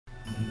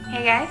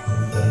Hey guys,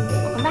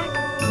 welcome back.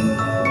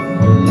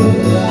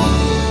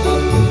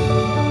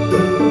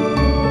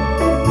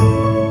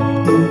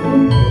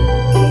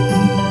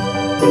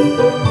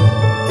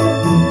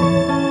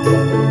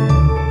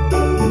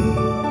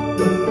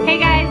 Hey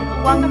guys,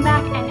 welcome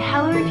back, and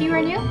hello if you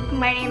are new.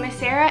 My name is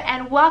Sarah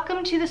and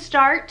welcome to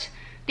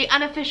the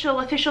unofficial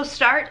official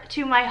start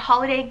to my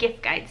holiday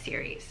gift guide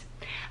series.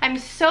 I'm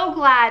so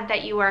glad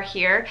that you are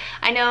here.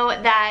 I know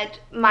that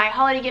my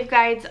holiday gift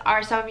guides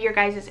are some of your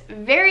guys'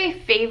 very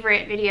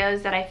favorite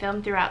videos that I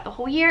film throughout the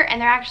whole year,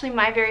 and they're actually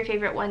my very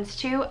favorite ones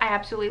too. I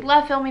absolutely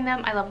love filming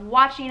them. I love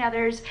watching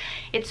others.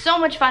 It's so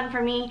much fun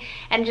for me,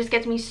 and it just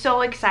gets me so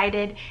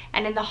excited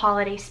and in the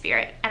holiday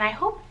spirit. And I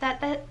hope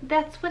that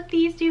that's what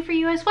these do for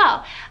you as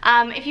well.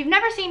 If you've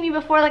never seen me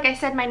before, like I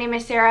said, my name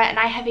is Sarah, and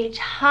I have a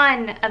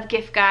ton of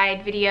gift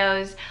guide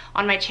videos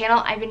on my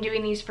channel. I've been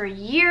doing these for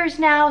years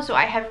now, so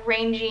I have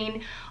ranging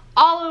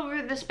all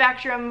over the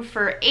spectrum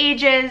for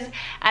ages,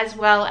 as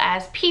well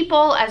as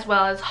people, as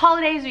well as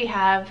holidays. We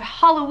have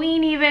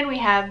Halloween even, we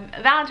have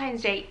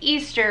Valentine's Day,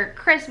 Easter,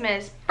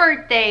 Christmas,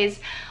 birthdays,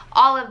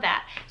 all of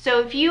that.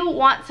 So if you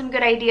want some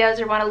good ideas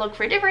or want to look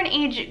for different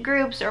age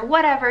groups or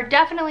whatever,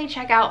 definitely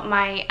check out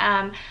my,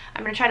 I'm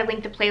going to try to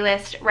link the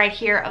playlist right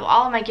here of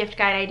all of my gift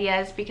guide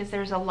ideas, because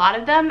there's a lot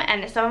of them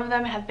and some of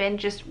them have been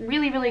just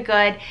really, really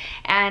good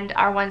and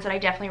are ones that I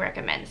definitely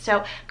recommend.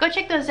 So go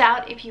check those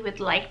out if you would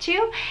like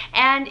to.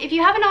 And if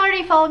you haven't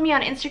already followed me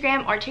on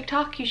Instagram or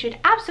TikTok, you should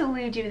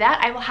absolutely do that.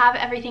 I will have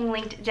everything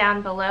linked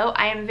down below.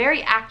 I am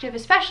very active,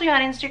 especially on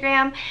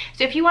Instagram.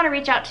 So if you want to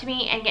reach out to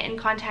me and get in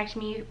contact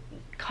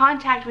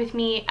with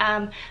me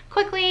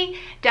quickly,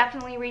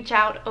 definitely reach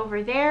out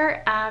over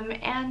there.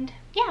 And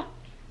yeah,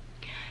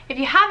 if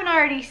you haven't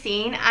already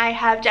seen, I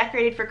have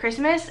decorated for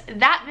Christmas.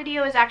 That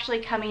video is actually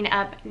coming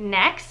up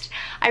next.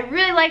 I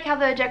really like how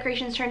the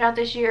decorations turned out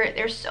this year.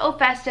 They're so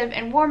festive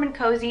and warm and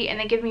cozy, and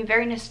they give me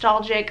very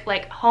nostalgic,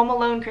 like Home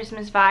Alone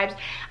Christmas vibes.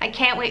 I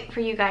can't wait for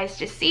you guys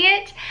to see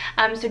it.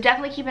 So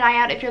definitely keep an eye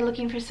out if you're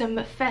looking for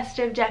some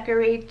festive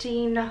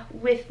decorating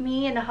with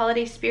me in the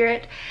holiday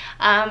spirit.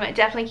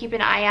 Definitely keep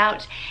an eye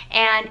out.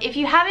 And if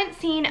you haven't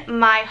seen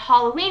my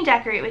Halloween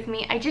decorate with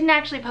me, I didn't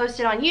actually post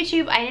it on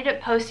YouTube. I ended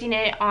up posting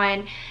it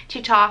on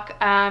TikTok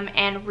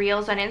and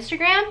Reels on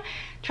Instagram,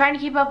 trying to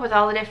keep up with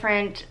all the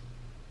different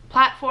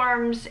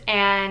platforms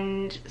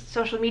and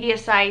social media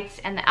sites,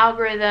 and the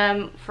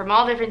algorithm from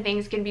all different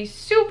things can be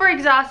super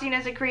exhausting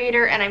as a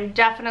creator, and I'm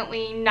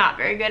definitely not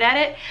very good at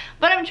it,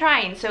 but I'm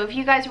trying. So if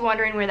you guys are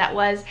wondering where that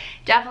was,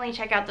 definitely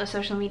check out those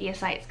social media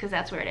sites, because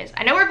that's where it is.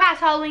 I know we're past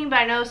Halloween, but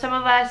I know some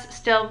of us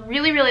still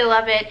really, really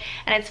love it,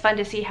 and it's fun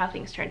to see how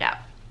things turned out.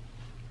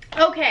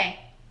 Okay,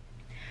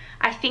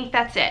 I think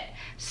that's it.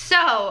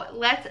 So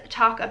let's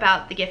talk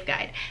about the gift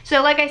guide.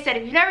 So like I said,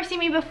 if you've never seen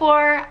me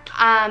before,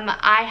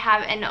 I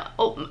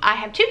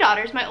have two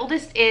daughters. My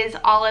oldest is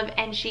Olive,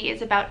 and she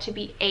is about to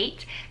be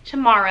 8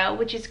 tomorrow,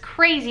 which is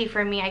crazy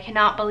for me. I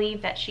cannot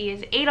believe that she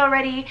is 8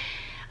 already.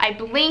 I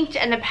blinked,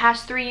 and the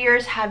past 3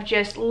 years have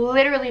just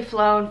literally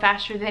flown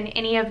faster than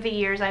any of the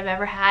years I've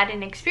ever had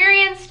and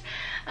experienced,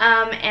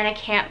 and I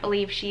can't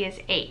believe she is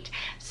 8.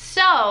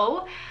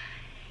 So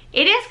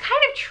it is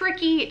kind of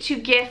tricky to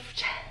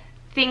gift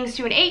things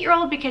to an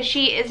 8-year-old, because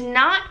she is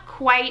not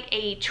quite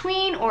a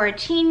tween or a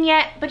teen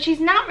yet, but she's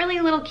not really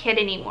a little kid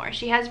anymore.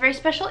 She has very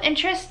special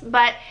interests,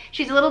 but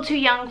she's a little too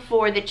young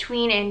for the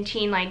tween and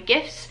teen like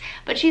gifts,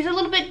 but she's a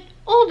little bit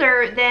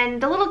older than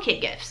the little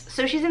kid gifts.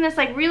 So she's in this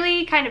like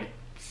really kind of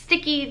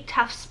sticky,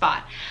 tough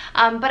spot.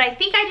 But I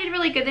think I did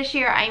really good this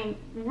year. I'm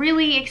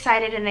really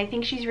excited, and I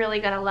think she's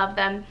really gonna love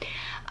them.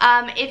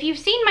 If you've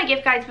seen my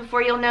gift guides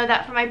before, you'll know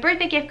that for my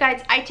birthday gift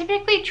guides, I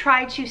typically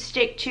try to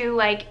stick to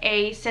like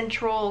a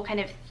central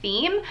kind of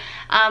theme.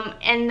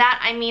 And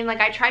that, I mean,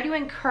 like I try to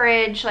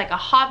encourage like a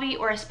hobby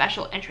or a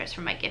special interest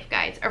for my gift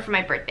guides, or for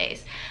my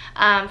birthdays,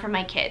 for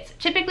my kids.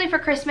 Typically for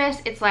Christmas,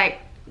 it's like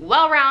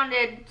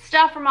well-rounded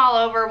stuff from all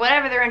over,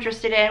 whatever they're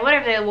interested in,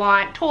 whatever they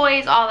want,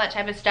 toys, all that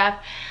type of stuff.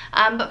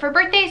 But for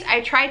birthdays,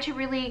 I try to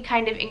really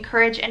kind of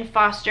encourage and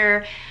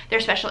foster their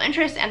special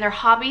interests and their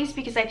hobbies,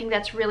 because I think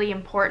that's really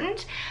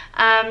important.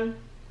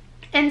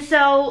 And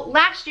so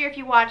last year, if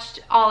you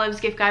watched Olive's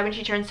gift guide when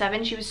she turned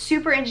 7, she was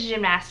super into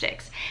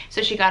gymnastics.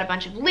 So she got a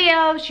bunch of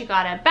Leos, she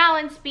got a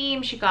balance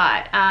beam, she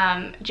got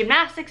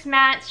gymnastics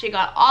mats, she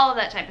got all of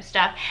that type of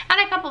stuff,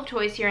 and a couple of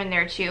toys here and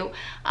there too.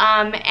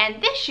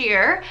 And this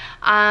year,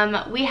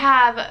 we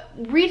have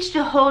reached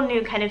a whole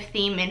new kind of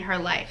theme in her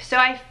life. So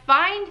I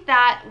find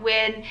that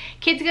when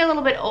kids get a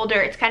little bit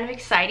older, it's kind of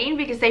exciting,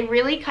 because they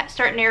really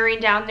start narrowing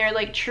down their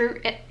like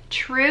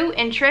true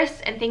interests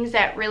and things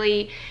that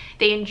really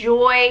they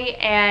enjoy,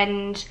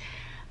 and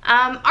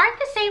aren't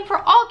the same for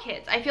all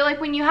kids. I feel like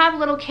when you have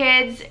little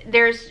kids,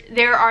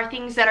 there are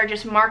things that are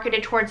just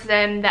marketed towards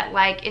them that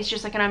like it's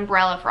just like an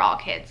umbrella for all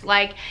kids,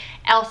 like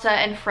Elsa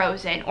and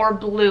Frozen, or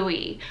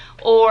Bluey,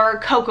 or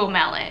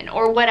Cocomelon,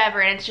 or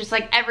whatever, and it's just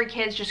like every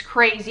kid's just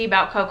crazy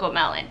about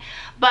Cocomelon.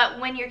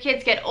 But when your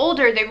kids get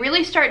older, they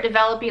really start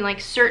developing like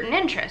certain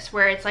interests,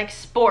 where it's like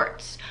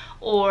sports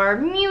or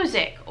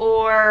music,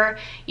 or,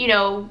 you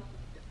know,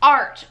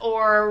 art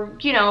or,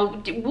 you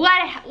know,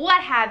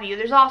 what have you.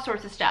 There's all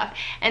sorts of stuff.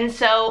 And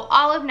so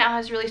Olive now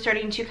is really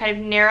starting to kind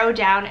of narrow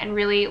down and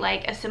really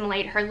like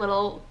assimilate her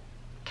little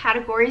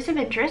categories of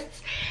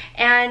interests,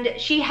 and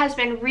she has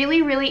been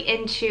really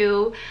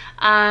into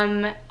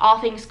all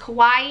things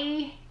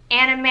kawaii,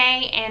 anime,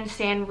 and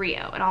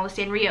Sanrio, and all the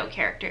Sanrio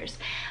characters.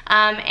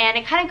 And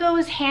it kind of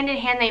goes hand in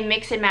hand. They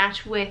mix and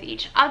match with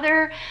each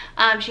other.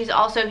 She's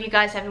also, if you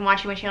guys have been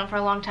watching my channel for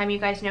a long time, you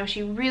guys know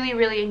she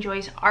really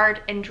enjoys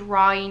art and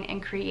drawing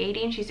and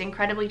creating. She's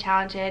incredibly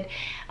talented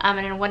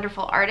and a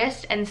wonderful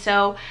artist, and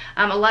so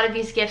a lot of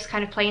these gifts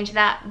kind of play into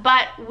that,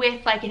 but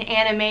with like an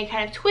anime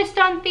kind of twist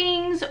on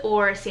things,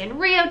 or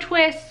Sanrio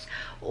twists,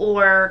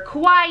 or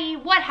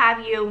kawaii, what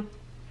have you,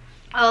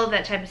 all of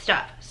that type of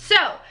stuff. So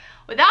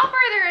without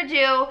further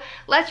ado,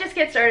 let's just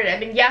get started. I've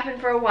been yapping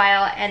for a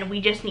while and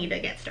we just need to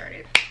get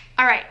started.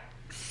 All right,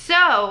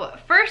 so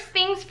first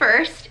things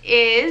first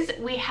is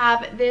we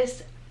have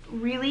this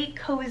really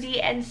cozy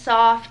and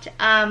soft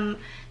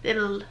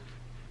little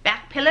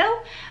back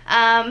pillow,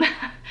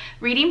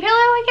 reading pillow,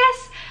 I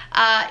guess.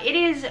 It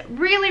is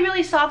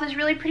really soft. This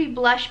really pretty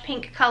blush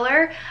pink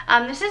color.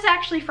 This is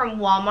actually from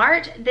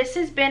Walmart. This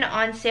has been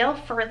on sale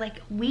for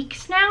like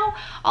weeks now.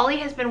 Ollie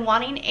has been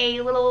wanting a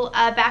little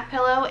back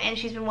pillow, and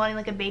she's been wanting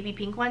like a baby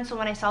pink one. So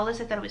when I saw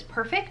this, I thought it was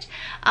perfect.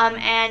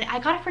 And I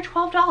got it for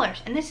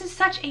 $12. And this is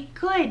such a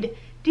good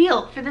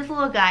deal for this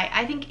little guy.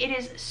 I think it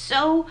is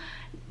so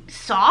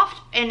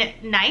soft and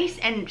nice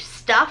and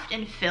stuffed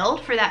and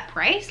filled for that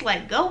price.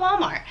 Like, go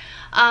Walmart.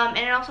 And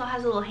it also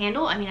has a little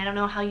handle. I mean, I don't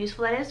know how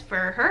useful that is for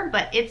her,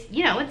 but it's,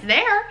 you know, it's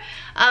there.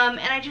 And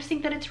I just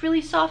think that it's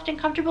really soft and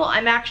comfortable.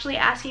 I'm actually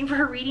asking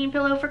for a reading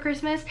pillow for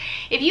Christmas.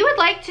 If you would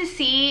like to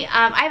see,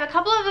 I have a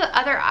couple of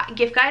other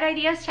gift guide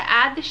ideas to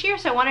add this year,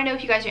 so I want to know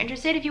if you guys are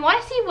interested. If you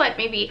want to see what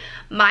maybe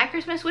my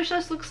Christmas wish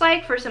list looks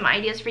like for some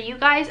ideas for you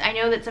guys, I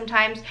know that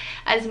sometimes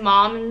as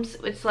moms,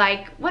 it's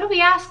like, what do we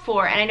ask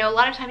for? And I know a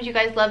lot of times you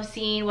guys love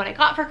seeing what I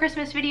got for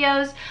Christmas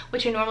videos,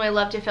 which I normally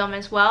love to film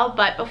as well.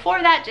 But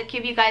before that, to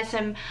give you guys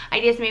some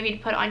ideas maybe to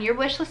put on your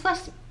wish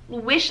list,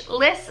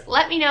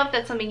 let me know if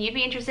that's something you'd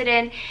be interested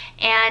in.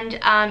 And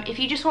if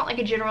you just want like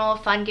a general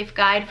fun gift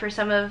guide for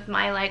some of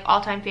my like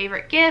all-time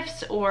favorite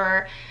gifts,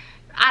 or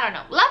I don't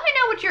know, let me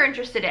know what you're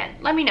interested in.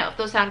 Let me know if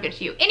those sound good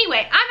to you.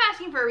 Anyway, I'm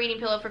asking for a reading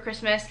pillow for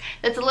Christmas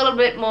that's a little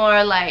bit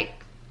more like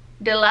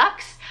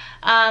deluxe.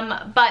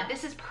 But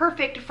this is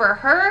perfect for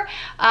her.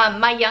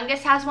 My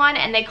youngest has one,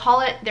 and they call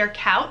it their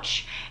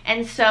couch.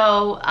 And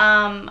so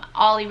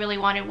Ollie really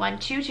wanted one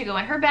too to go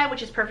in her bed,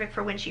 which is perfect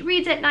for when she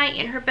reads at night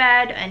in her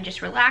bed and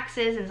just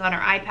relaxes and is on her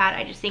iPad.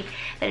 I just think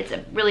that it's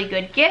a really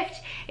good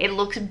gift. It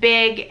looks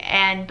big,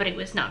 but it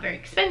was not very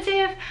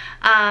expensive.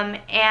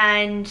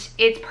 And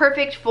it's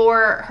perfect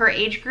for her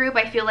age group.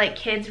 I feel like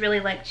kids really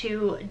like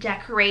to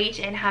decorate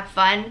and have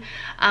fun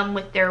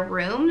with their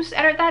rooms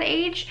at that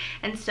age.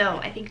 And so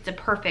I think it's a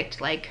perfect,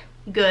 like,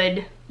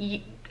 good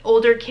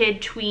older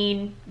kid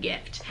tween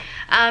gift.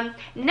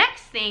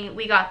 Next thing,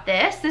 we got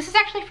this. This is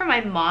actually from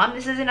my mom.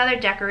 This is another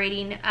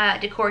decorating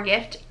decor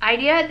gift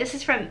idea. This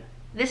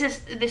is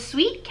the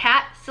Sweet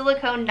Cat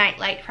silicone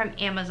nightlight from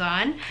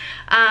Amazon.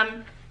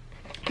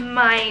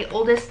 My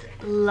oldest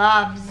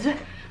loves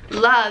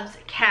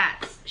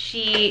cats.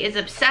 She is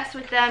obsessed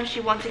with them. She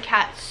wants a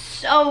cat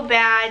so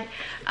bad.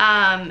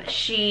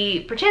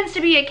 She pretends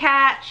to be a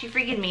cat. She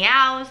freaking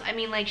meows. I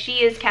mean, like,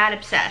 she is cat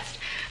obsessed.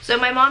 So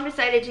my mom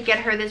decided to get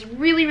her this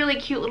really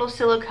cute little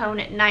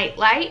silicone night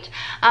light.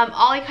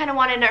 Ollie kind of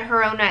wanted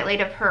her own night light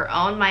of her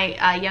own.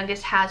 My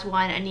youngest has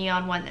one, a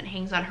neon one that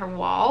hangs on her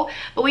wall.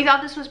 But we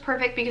thought this was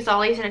perfect because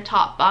Ollie's in a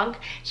top bunk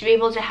to be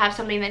able to have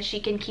something that she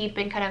can keep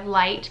and kind of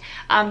light.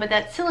 But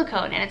that's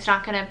silicone, and it's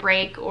not going to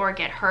break or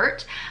get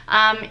hurt.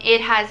 It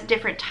has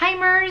different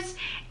timers,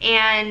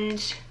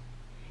 and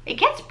it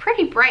gets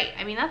pretty bright.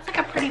 I mean, that's like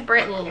a pretty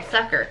bright little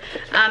sucker.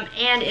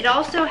 And it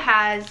also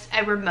has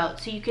a remote,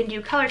 so you can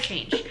do color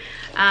change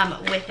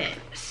with it.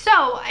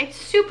 So it's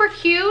super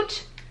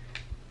cute.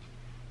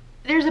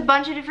 There's a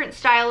bunch of different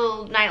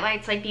style night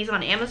lights like these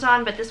on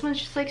Amazon, but this one's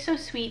just like so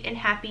sweet and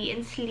happy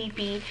and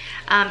sleepy,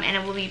 and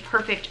it will be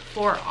perfect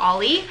for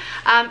Ollie.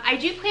 I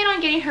do plan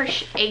on getting her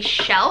a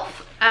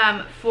shelf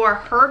for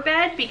her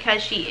bed,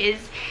 because she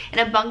is in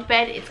a bunk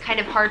bed. It's kind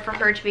of hard for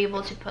her to be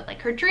able to put like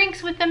her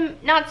drinks with them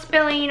not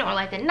spilling, or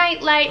like the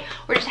night light,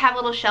 or just have a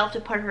little shelf to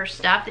put her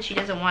stuff that she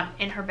doesn't want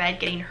in her bed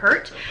getting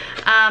hurt.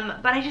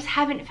 But I just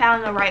haven't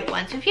found the right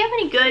one. So if you have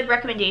any good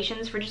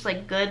recommendations for just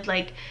like good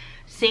like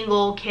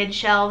single kid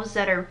shelves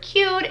that are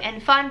cute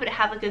and fun but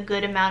have like a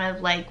good amount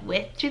of like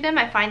width to them.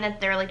 I find that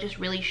they're like just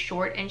really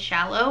short and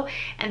shallow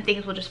and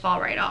things will just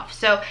fall right off.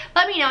 So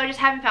let me know. I just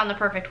haven't found the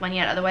perfect one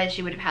yet, otherwise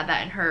she would have had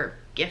that in her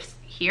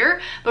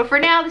here. But for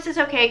now, this is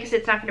okay because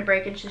it's not going to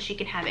break, and so she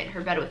can have it in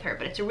her bed with her.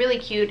 But it's really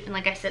cute, and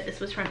like I said, this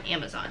was from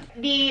Amazon.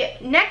 The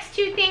next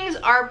two things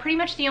are pretty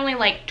much the only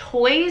like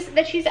toys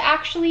that she's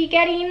actually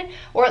getting,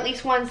 or at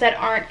least ones that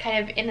aren't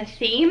kind of in the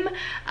theme.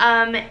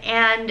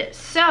 And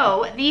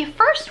so the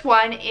first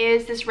one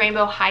is this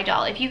Rainbow High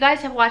doll. If you guys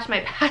have watched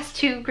my past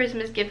 2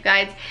 Christmas gift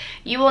guides,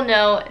 you will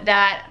know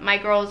that my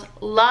girls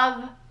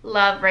love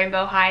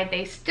Rainbow High.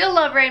 They still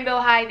love Rainbow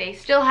High. They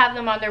still have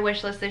them on their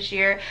wish list this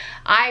year.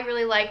 I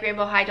really like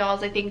Rainbow High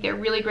dolls. I think they're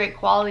really great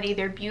quality.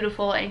 They're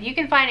beautiful, and if you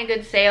can find a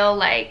good sale,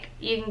 like,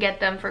 you can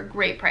get them for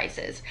great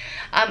prices.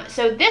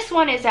 So this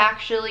one is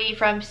actually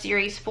from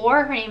series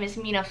 4. Her name is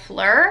Mina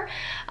Fleur.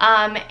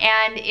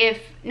 And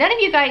if none of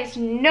you guys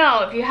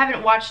know, if you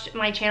haven't watched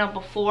my channel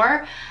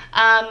before,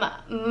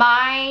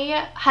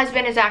 my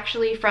husband is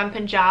actually from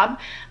Punjab.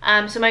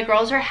 So my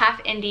girls are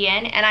half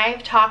Indian, and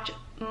I've talked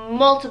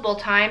multiple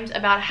times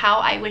about how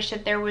I wish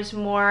that there was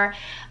more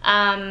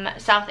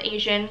South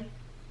Asian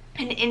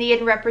and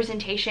Indian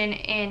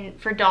representation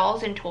for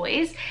dolls and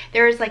toys.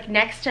 There is like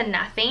next to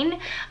nothing.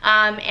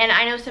 And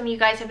I know some of you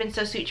guys have been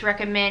so sweet to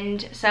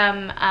recommend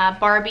some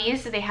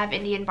Barbies. They have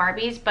Indian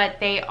Barbies, but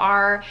they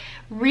are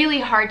really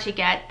hard to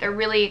get. They're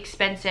really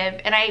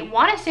expensive, and I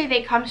want to say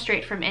they come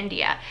straight from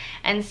India,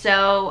 and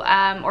so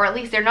or at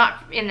least they're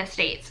not in the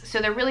States, so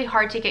they're really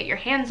hard to get your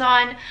hands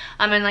on.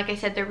 And like I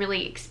said, they're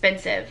really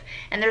expensive,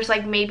 and there's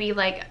like maybe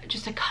like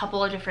just a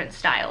couple of different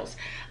styles.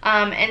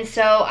 And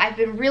so I've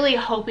been really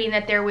hoping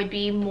that there would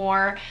be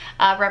more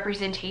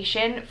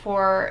representation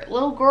for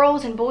little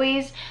girls and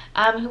boys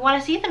who want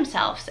to see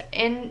themselves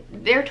in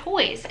their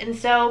toys. And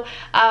so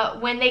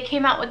when they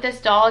came out with this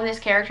doll and this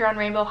character on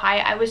Rainbow High,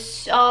 I was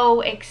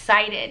so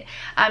excited.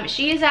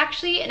 She is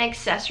actually an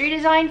accessory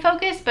design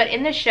focus, but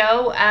in the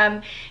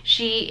show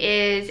she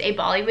is a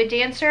Bollywood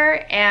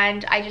dancer,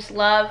 and I just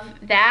love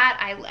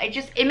that.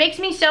 It makes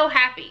me so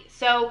happy.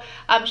 So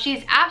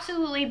she's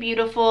absolutely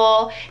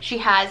beautiful. She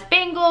has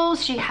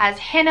bangles, she has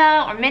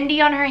henna or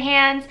mehndi on her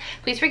hands.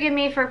 Please forgive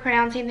me for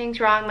pronouncing things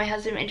wrong. My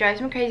husband, it drives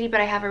me crazy,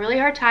 but I have a really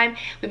hard time.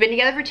 We've been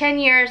together for 10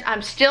 years.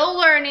 I'm still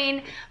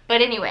learning,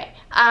 but anyway,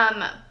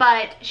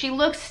 but she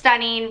looks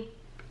stunning.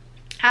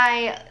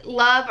 I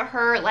love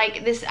her,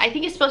 like this, I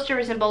think it's supposed to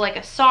resemble like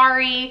a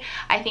sari.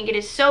 I think it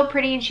is so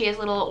pretty, and she has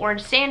little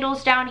orange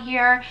sandals down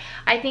here.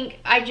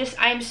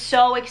 I'm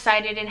so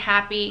excited and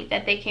happy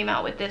that they came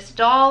out with this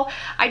doll.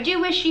 I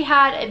do wish she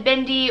had a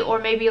bindi or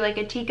maybe like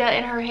a tikka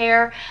in her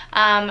hair.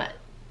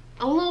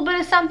 A little bit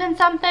of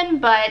something,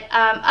 but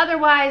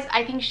otherwise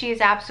I think she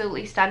is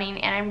absolutely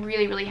stunning, and I'm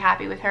really, really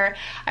happy with her.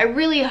 I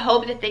really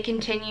hope that they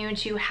continue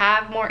to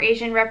have more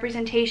Asian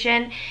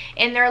representation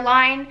in their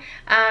line.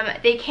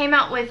 They came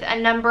out with a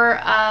number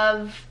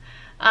of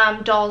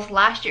dolls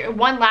last year.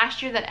 One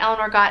last year that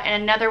Eleanor got,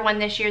 and another one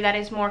this year that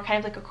is more kind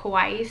of like a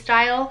kawaii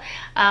style,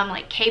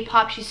 like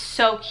K-pop. She's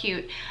so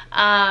cute.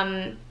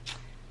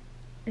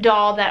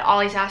 Doll that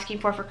Ollie's asking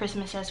for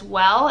Christmas as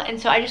well,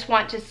 and so I just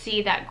want to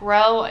see that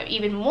grow.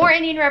 Even more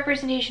Indian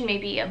representation,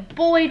 maybe a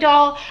boy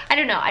doll. I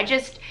don't know, I'm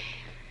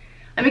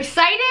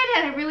excited,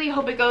 and I really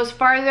hope it goes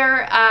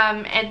farther,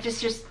 and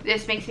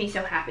this makes me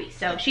so happy.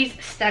 So she's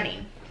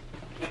stunning.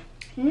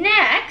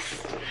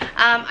 Next,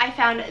 I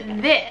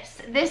found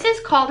this. This is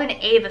called an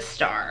Ava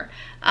Star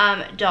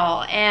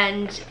doll,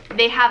 and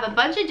they have a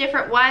bunch of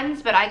different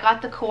ones, but I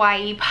got the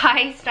kawaii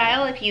pie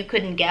style, if you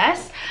couldn't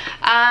guess.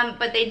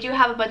 But they do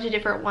have a bunch of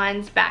different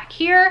ones back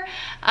here,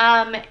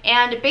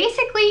 and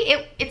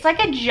basically it's like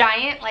a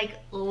giant like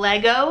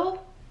Lego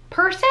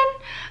person.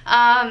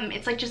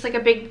 It's like just like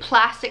a big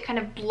plastic kind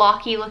of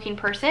blocky looking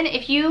person.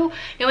 If you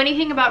know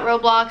anything about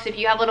Roblox, if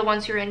you have little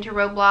ones who are into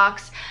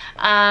Roblox,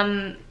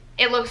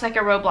 it looks like a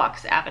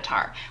Roblox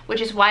avatar,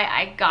 which is why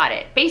I got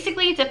it.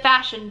 Basically, it's a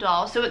fashion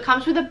doll, so it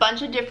comes with a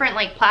bunch of different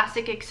like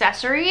plastic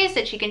accessories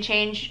that you can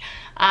change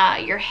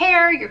your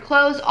hair, your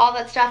clothes, all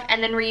that stuff,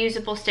 and then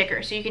reusable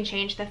stickers. So you can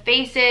change the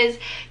faces,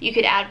 you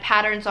could add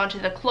patterns onto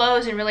the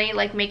clothes and really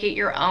like make it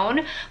your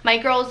own. My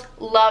girls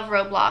love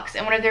Roblox,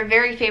 and one of their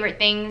very favorite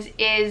things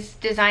is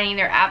designing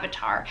their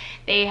avatar.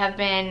 They have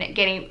been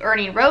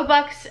earning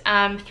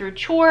Robux through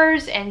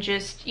chores and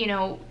just, you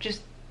know,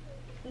 just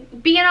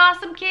being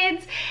awesome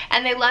kids,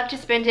 and they love to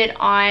spend it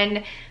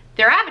on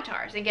their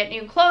avatars and get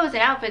new clothes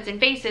and outfits and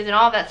faces and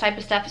all that type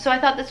of stuff. So I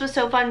thought this was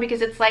so fun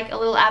because it's like a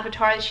little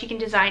avatar that she can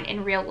design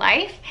in real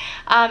life.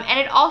 And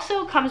it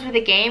also comes with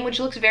a game which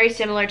looks very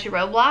similar to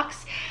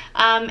Roblox.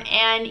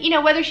 And you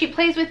know, whether she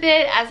plays with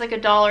it as like a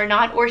doll or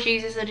not, or she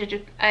uses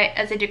it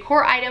as a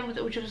decor item,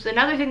 which was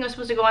another thing that was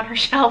supposed to go on her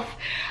shelf,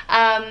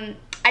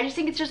 I just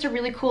think it's just a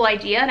really cool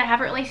idea, and I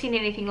haven't really seen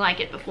anything like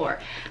it before.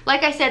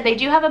 Like I said, they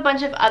do have a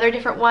bunch of other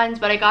different ones,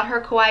 but I got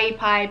her Kawaii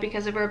Pie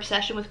because of her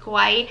obsession with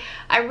kawaii.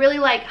 I really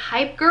like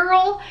Hype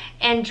Girl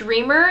and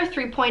Dreamer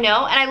 3.0, and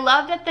I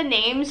love that the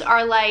names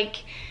are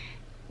like,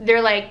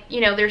 they're like,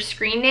 you know, they're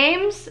screen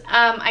names.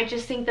 I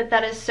just think that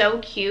that is so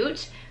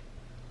cute.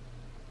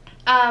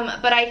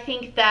 But I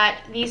think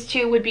that these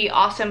two would be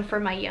awesome for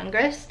my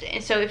youngest.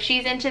 And so if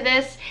she's into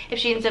this, if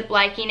she ends up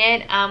liking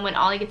it, when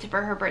Ollie gets it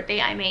for her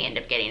birthday, I may end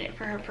up getting it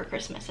for her for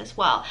Christmas as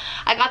well.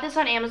 I got this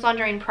on Amazon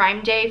during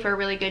Prime Day for a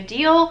really good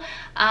deal.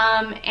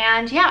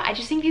 And yeah, I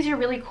just think these are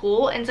really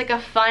cool. And it's like a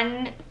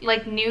fun,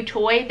 like new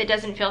toy that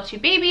doesn't feel too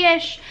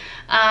babyish.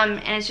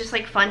 And it's just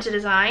like fun to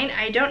design.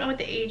 I don't know what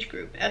the age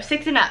group,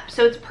 6 and up.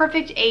 So it's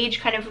perfect age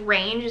kind of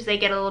range as they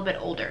get a little bit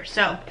older.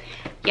 So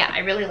yeah, I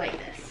really like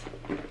this.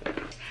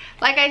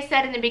 Like I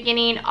said in the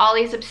beginning,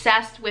 Ollie's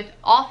obsessed with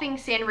all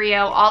things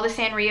Sanrio, all the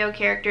Sanrio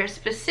characters,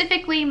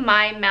 specifically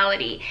My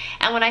Melody.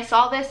 And when I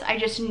saw this, I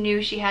just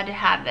knew she had to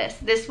have this.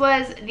 This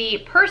was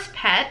the Purse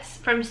Pets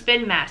from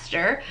Spin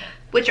Master,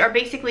 which are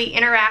basically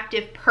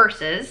interactive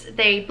purses.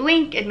 They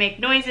blink and make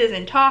noises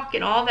and talk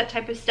and all that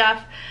type of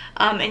stuff.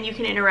 And you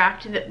can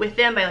interact with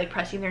them by like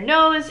pressing their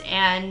nose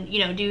and, you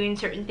know, doing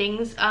certain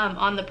things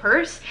on the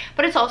purse.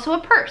 But it's also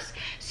a purse.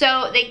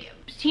 So they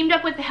teamed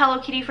up with the Hello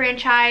Kitty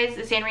franchise,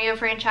 the Sanrio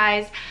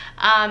franchise,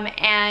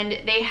 and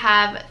they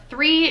have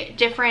 3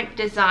 different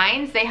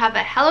designs. They have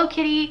a Hello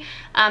Kitty,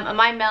 a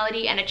My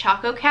Melody, and a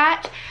Choco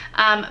Cat,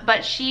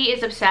 but she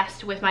is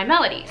obsessed with My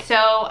Melody.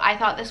 So I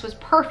thought this was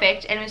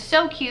perfect, and it was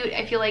so cute.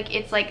 I feel like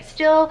it's like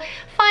still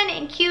fun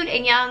and cute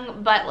and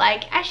young, but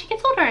like as she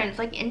gets older and it's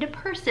like into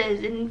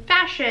purses and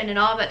fashion and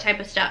all that type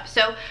of stuff.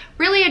 So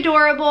really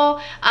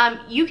adorable.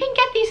 You can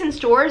get these in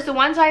stores. The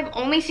ones I've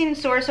only seen in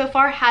stores so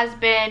far has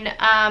been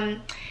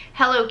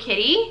Hello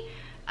Kitty.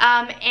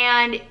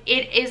 And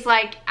it is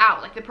like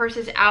out, like the purse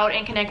is out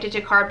and connected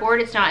to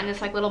cardboard. It's not in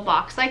this like little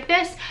box like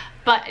this,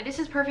 but this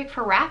is perfect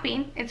for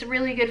wrapping. It's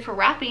really good for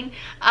wrapping.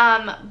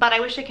 But I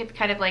wish I could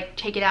kind of like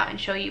take it out and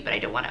show you, but I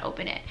don't want to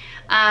open it.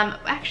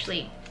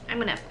 Actually, I'm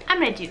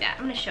gonna do that.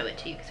 I'm gonna show it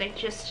to you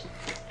because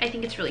I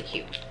think it's really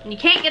cute. And you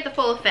can't get the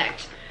full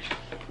effect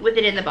with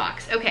it in the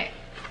box. Okay.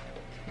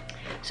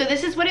 So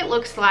this is what it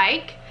looks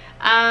like.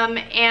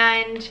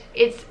 And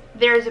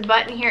there's a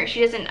button here.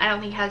 I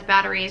don't think has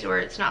batteries, or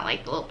it's not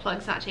like the little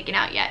plug's not taken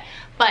out yet.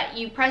 But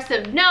you press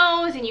the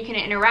nose and you can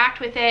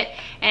interact with it,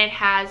 and it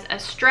has a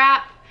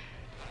strap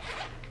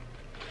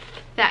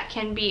that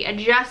can be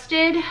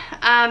adjusted,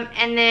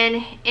 and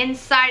then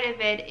inside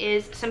of it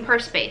is some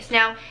purse space.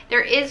 Now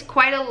there is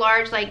quite a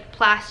large like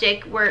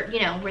plastic where,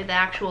 you know, where the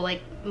actual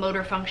like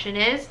motor function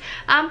is,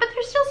 but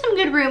there's still some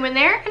good room in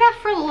there, enough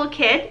for a little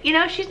kid. You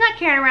know, she's not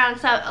carrying around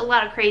a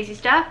lot of crazy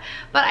stuff,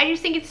 but I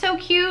just think it's so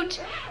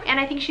cute, and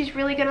I think she's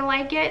really gonna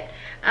like it.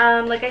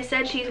 Like I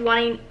said, she's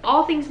wanting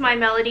all things My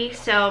Melody,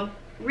 so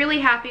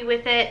really happy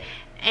with it.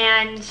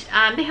 And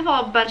they have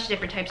a bunch of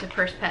different types of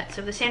purse pets.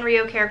 So if the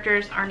Sanrio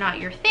characters are not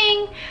your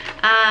thing,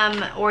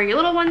 or your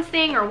little one's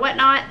thing or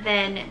whatnot,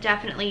 then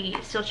definitely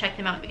still check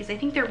them out because I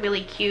think they're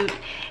really cute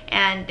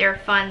and they're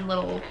fun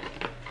little,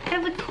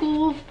 kind of a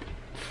cool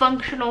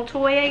functional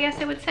toy, I guess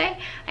I would say.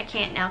 I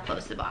can't now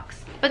close the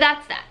box. But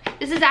that's that.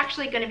 This is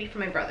actually going to be for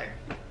my brother.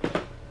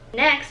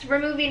 Next, we're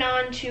moving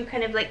on to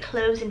kind of like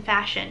clothes and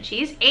fashion.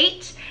 She's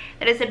 8.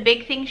 That is a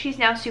big thing she's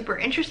now super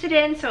interested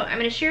in. So I'm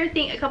going to share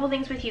a couple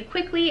things with you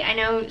quickly. I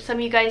know some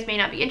of you guys may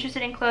not be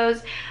interested in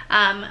clothes,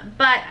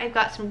 but I've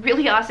got some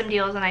really awesome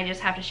deals and I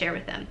just have to share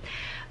with them.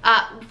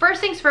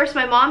 First things first,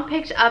 my mom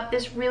picked up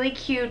this really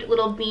cute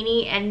little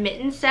beanie and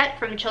mitten set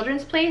from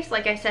Children's Place.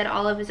 Like I said,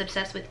 Olive is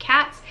obsessed with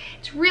cats.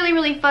 It's really,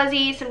 really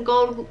fuzzy, some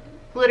gold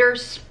glitter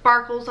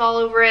sparkles all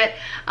over it,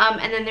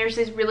 and then there's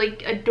this really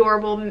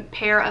adorable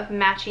pair of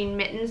matching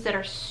mittens that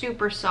are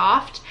super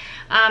soft.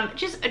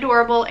 Just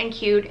adorable and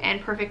cute and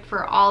perfect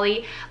for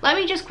Ollie. Let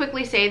me just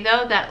quickly say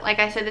though that, like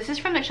I said, this is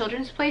from the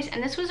Children's Place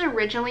and this was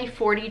originally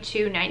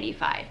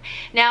 $42.95.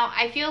 Now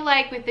I feel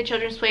like with the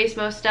Children's Place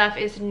most stuff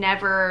is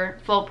never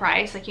full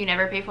price, like you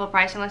never pay full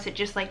price unless it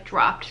just like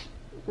dropped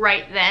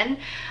right then,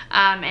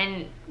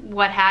 and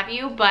what have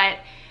you, but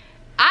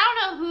I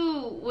don't know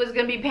who was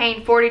gonna be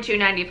paying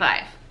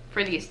 $42.95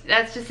 for these.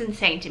 That's just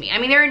insane to me. I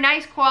mean, they're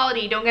nice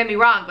quality, don't get me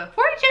wrong, but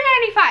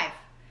 $42.95,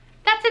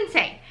 that's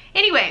insane.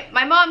 Anyway,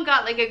 my mom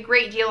got like a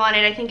great deal on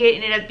it. I think it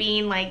ended up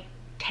being like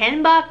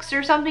 10 bucks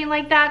or something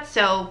like that.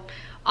 So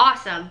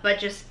awesome, but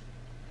just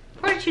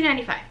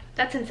 $42.95,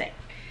 that's insane.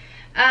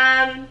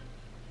 Along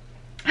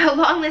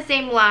the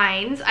same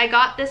lines, I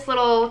got this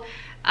little,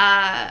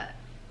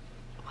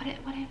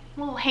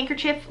 little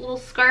handkerchief, little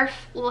scarf,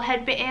 little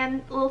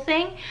headband, little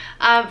thing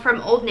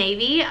from Old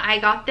Navy. I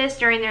got this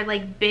during their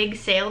like big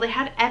sale. They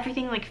had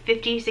everything like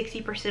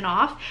 50-60%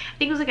 off. I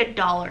think it was like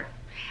 $1.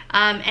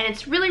 And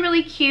it's really,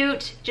 really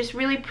cute, just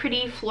really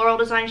pretty floral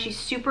design. She's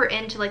super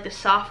into like the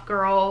soft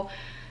girl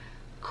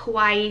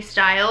kawaii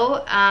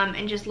style,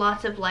 and just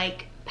lots of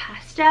like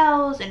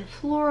pastels and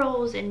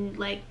florals, and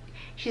like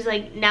she's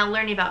like now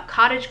learning about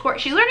cottagecore.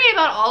 She's learning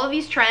about all of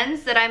these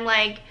trends that I'm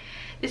like,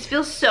 this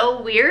feels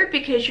so weird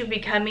because you're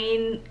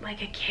becoming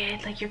like a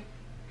kid, like you're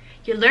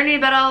learning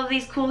about all of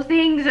these cool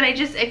things, and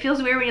it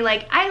feels weird when you're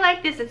like, I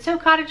like this, it's so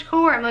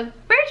cottagecore. I'm like,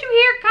 where'd you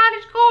hear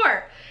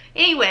cottagecore?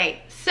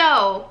 Anyway,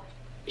 so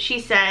she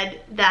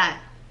said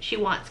that she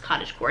wants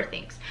cottagecore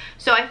things.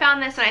 So I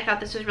found this and I thought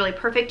this was really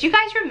perfect. Do you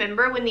guys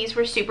remember when these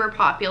were super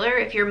popular?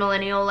 If you're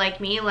millennial like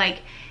me, like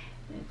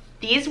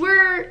these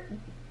were,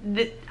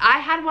 I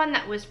had one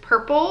that was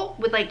purple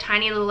with like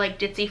tiny little like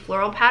ditzy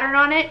floral pattern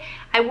on it.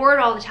 I wore it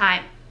all the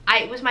time.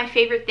 It was my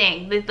favorite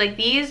thing. Like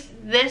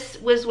this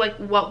was like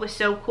what was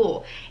so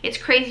cool. It's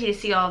crazy to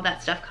see all of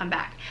that stuff come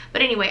back.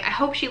 But anyway, I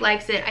hope she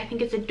likes it. I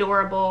think it's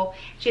adorable.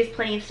 She has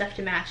plenty of stuff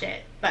to match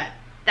it. But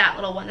that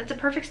little one, that's a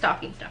perfect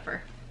stocking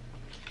stuffer.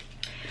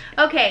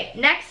 Okay,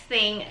 next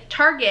thing,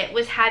 Target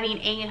was having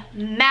a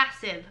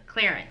massive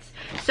clearance.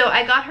 So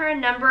I got her a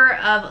number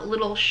of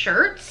little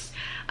shirts.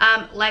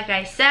 Like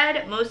I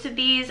said, most of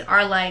these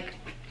are like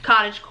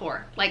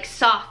cottagecore, like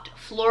soft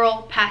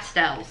floral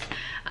pastels.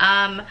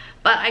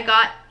 But I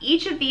got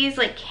each of these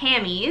like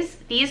camis.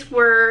 This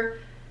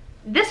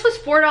was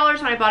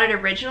 $4 when I bought it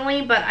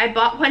originally, but I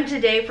bought one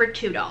today for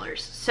 $2.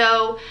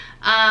 So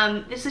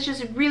this is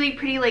just a really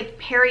pretty like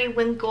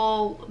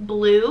periwinkle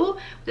blue.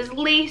 This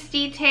lace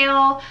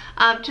detail.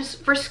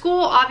 Just for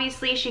school,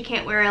 obviously she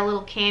can't wear a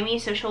little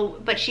cami, so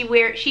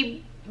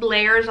she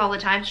layers all the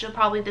time. She'll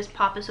probably just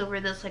pop this over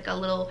this like a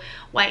little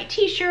white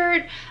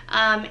t-shirt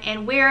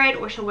and wear it,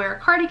 or she'll wear a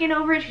cardigan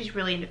over it. She's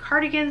really into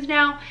cardigans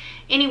now.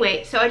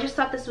 Anyway, so I just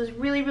thought this was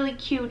really, really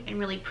cute and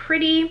really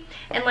pretty.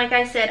 And like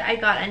I said, I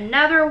got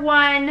another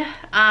one,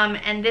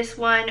 and this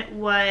one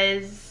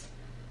was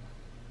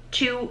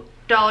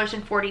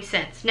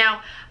 $2.40.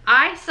 Now,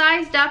 I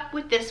sized up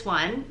with this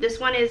one.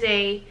 This one is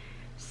a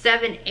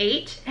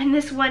 7/8, and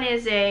this one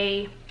is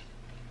a,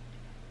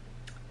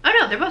 oh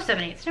no, they're both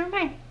 7/8. Never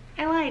mind,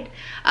 I lied.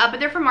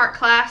 But they're from art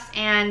class,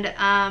 and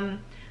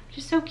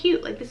just so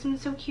cute. Like this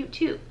one's so cute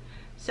too.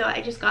 So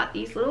I just got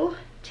these little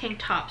tank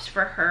tops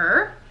for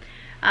her.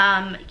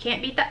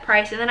 Can't beat that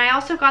price. And then I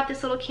also got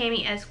this little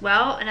cami as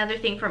well, another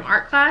thing from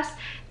art class.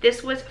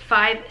 This was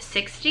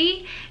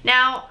 $5.60.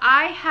 Now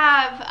I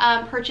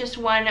have purchased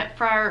one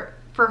for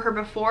her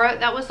before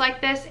that was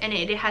like this, and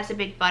it has a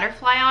big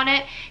butterfly on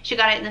it. She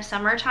got it in the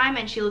summertime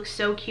and she looks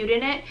so cute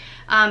in it.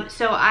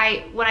 So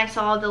when I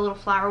saw the little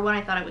flower one,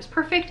 I thought it was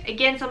perfect.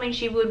 Again, something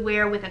she would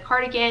wear with a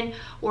cardigan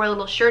or a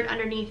little shirt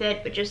underneath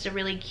it, but just a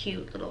really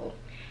cute little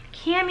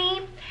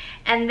cami.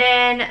 And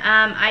then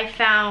I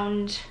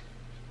found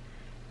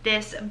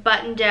this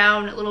button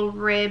down little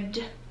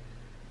ribbed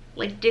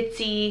like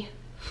ditzy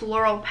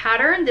floral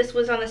pattern. This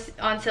was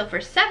on sale for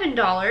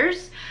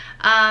 $7,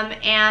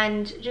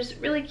 and just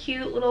really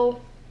cute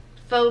little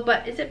faux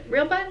button. Is it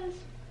real buttons?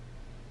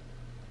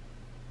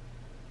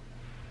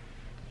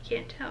 I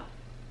can't tell.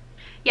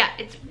 Yeah,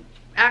 it's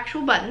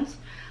actual buttons.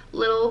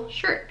 Little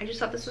shirt. I just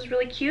thought this was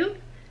really cute.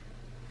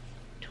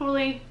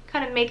 Totally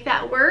kind of make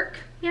that work,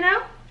 you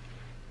know?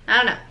 I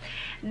don't know.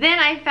 Then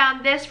I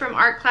found this from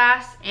art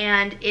class,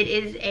 and it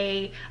is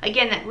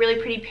again, that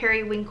really pretty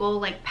periwinkle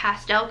like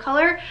pastel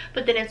color,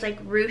 but then it's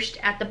like ruched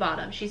at the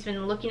bottom. She's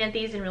been looking at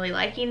these and really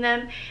liking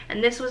them,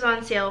 and this was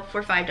on sale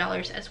for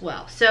 $5 as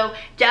well. So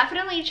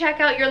definitely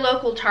check out your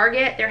local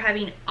Target. They're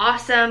having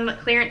awesome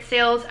clearance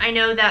sales. I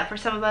know that for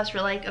some of us,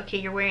 we're like, okay,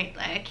 you're wearing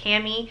a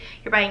cami,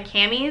 you're buying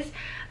camis.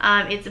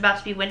 It's about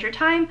to be winter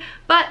time,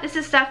 but this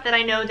is stuff that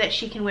I know that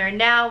she can wear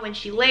now when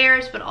she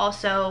layers, but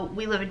also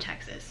we live in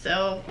Texas,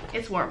 so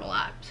it's warm a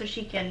lot, so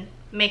she can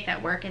make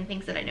that work, and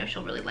things that I know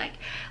she'll really like.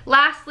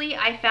 Lastly,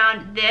 I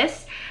found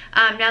this.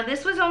 Now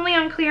this was only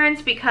on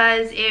clearance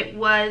because it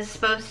was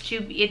supposed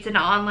to be, it's an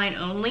online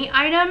only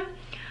item.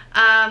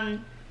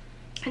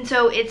 And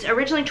so it's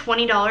originally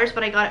 $20,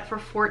 but I got it for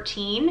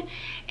 $14,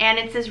 and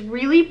it's this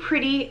really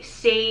pretty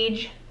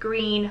sage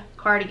green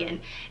cardigan.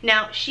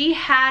 Now she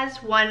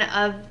has one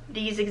of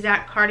these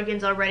exact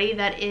cardigans already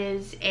that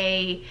is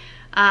a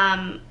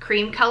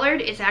cream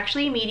colored. It's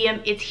actually a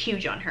medium. It's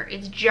huge on her.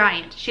 It's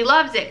giant. She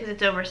loves it because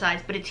it's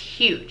oversized, but it's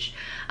huge.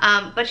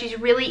 But she's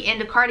really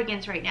into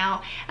cardigans right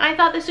now, and I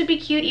thought this would be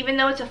cute. Even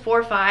though it's a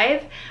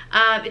 4-5,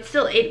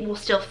 it will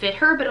still fit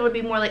her, but it would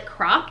be more like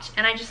cropped,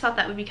 and I just thought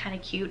that would be kind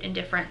of cute and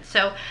different.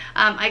 So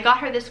I got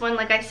her this one.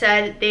 Like I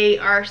said, they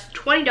are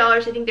 $20.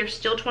 I think they're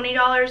still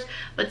 $20,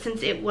 but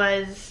since it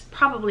was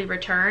probably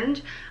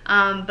returned,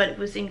 but it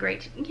was in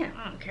great, yeah,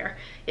 I don't care,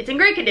 it's in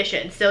great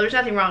condition, so there's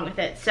nothing wrong with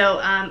it. So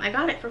I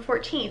got it for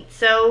 $14.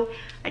 So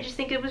I just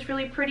think it was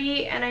really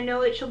pretty, and I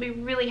know that she'll be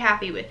really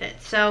happy with it.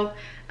 So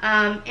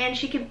and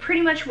she can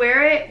pretty much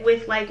wear it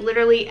with like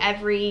literally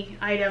every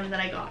item that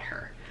I got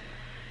her.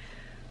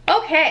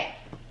 Okay,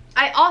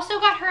 I also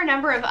got her a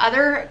number of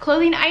other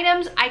clothing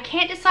items. I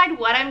can't decide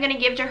what I'm gonna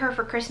give to her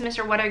for Christmas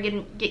or what I'm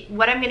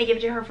gonna give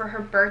to her for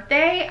her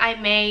birthday. I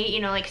may, you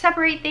know, like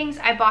separate things.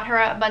 I bought her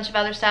a bunch of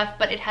other stuff,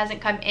 but it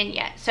hasn't come in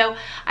yet. So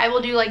I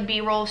will do like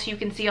B-roll so you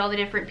can see all the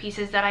different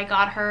pieces that I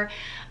got her.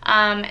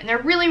 And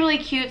they're really, really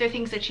cute. They're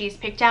things that she's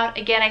picked out.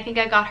 Again, I think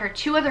I got her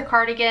 2 other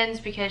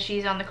cardigans because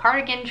she's on the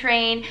cardigan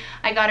train.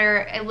 I got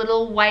her a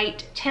little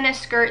white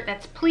tennis skirt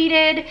that's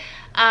pleated,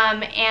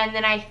 and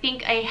then I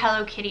think a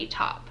Hello Kitty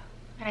top.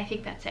 And I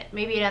think that's it.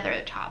 Maybe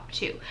another top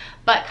too.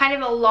 But kind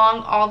of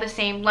along all the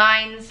same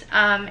lines.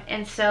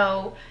 And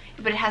so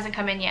but it hasn't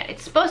come in yet.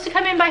 It's supposed to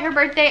come in by her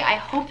birthday. I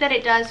hope that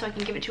it does so I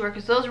can give it to her,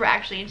 because those were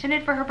actually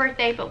intended for her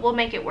birthday, but we'll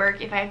make it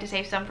work if I have to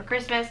save some for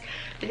Christmas,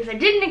 because I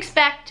didn't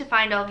expect to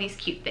find all these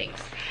cute things.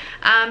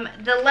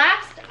 The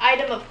last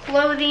item of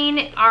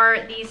clothing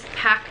are these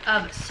pack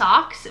of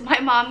socks my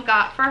mom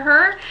got for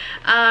her.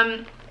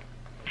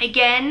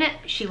 Again,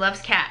 she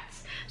loves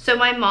cats. So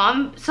my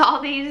mom saw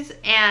these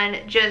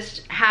and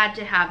just had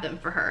to have them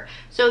for her.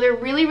 So they're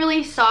really,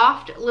 really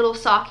soft little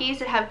sockies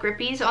that have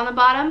grippies on the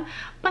bottom,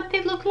 but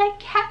they look like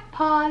cat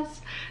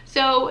paws.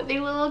 So they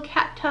have little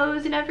cat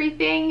toes and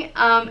everything.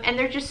 And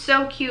they're just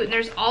so cute. And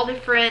there's all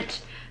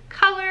different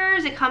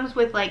colors. It comes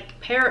with like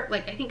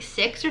I think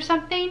 6 or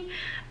something.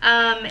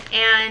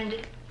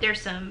 And there's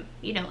some,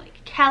 you know,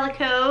 like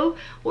calico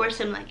or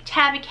some like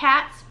tabby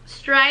cats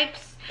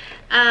stripes.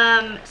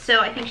 So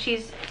I think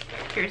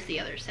here's the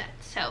other set.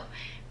 So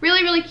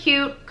really, really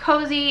cute,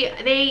 cozy.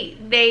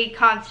 They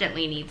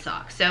constantly need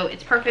socks, so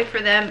it's perfect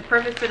for them,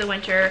 perfect for the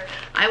winter.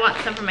 I want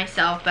some for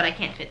myself, but I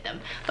can't fit them.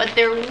 But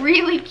they're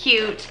really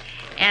cute,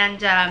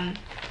 and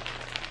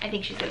I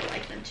think she's gonna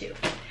like them too.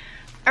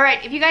 All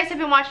right, if you guys have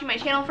been watching my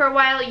channel for a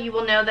while, you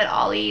will know that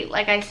Ollie,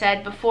 like I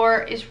said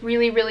before, is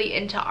really, really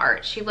into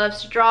art. She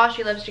loves to draw,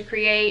 she loves to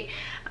create,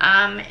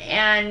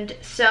 and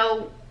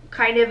so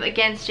kind of,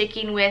 again,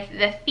 sticking with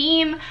the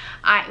theme,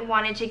 I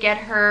wanted to get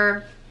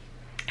her,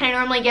 I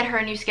normally get her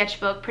a new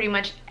sketchbook pretty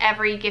much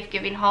every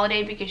gift-giving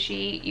holiday because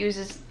she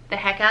uses the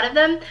heck out of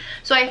them.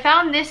 So I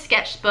found this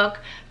sketchbook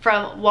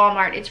from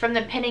Walmart. It's from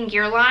the Pen and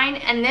Gear line,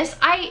 and this,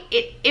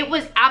 it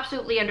was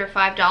absolutely under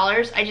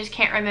 $5. I just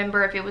can't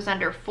remember if it was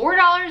under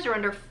 $4 or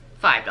under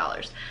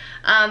 $5.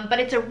 But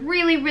it's a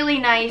really, really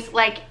nice,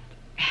 like,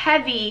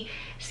 heavy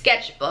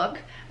sketchbook.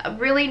 A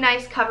really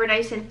nice cover,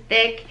 nice and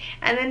thick,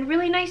 and then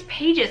really nice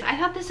pages. I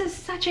thought this is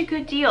such a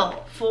good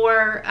deal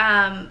for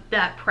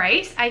that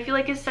price. I feel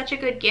like it's such a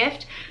good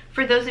gift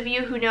for those of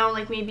you who know,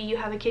 like, maybe you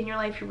have a kid in your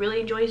life who really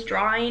enjoys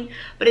drawing,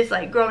 but is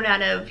like grown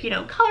out of, you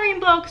know, coloring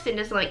books and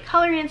doesn't like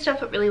coloring and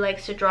stuff, but really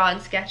likes to draw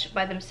and sketch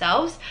by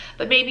themselves,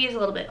 but maybe is a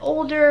little bit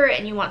older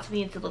and you want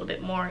something that's a little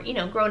bit more, you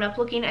know, grown up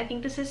looking. I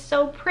think this is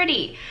so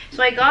pretty.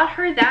 So I got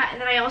her that,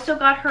 and then I also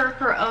got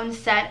her own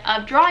set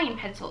of drawing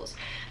pencils.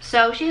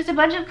 So she has a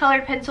bunch of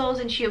colored pencils,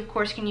 and she of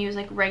course can use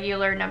like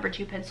regular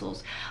 #2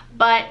 pencils,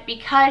 but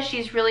because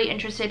she's really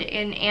interested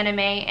in anime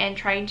and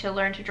trying to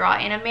learn to draw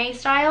anime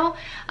style,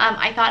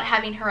 I thought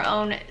having her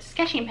own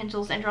sketching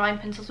pencils and drawing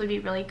pencils would be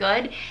really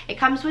good. It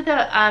comes with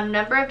a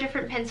number of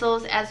different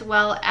pencils as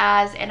well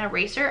as an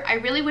eraser. I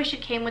really wish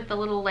it came with the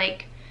little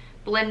like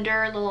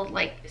blender, little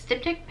like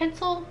styptic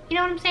pencil, you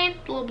know what I'm saying,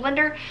 the little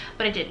blender,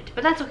 but it didn't.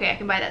 But that's okay, I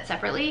can buy that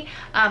separately,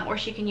 or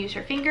she can use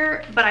her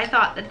finger. But I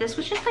thought that this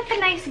was just like a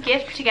nice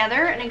gift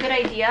together and a good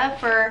idea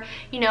for,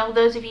 you know,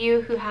 those of you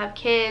who have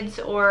kids,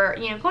 or,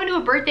 you know, going to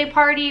a birthday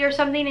party or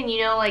something and,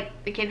 you know, like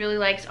the kid really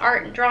likes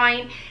art and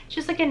drawing. It's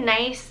just like a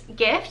nice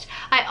gift.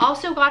 I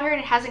also got her, and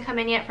it hasn't come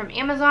in yet, from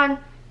Amazon.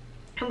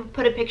 I'm gonna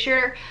put a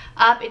picture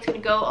up. It's gonna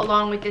go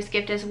along with this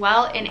gift as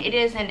well, and it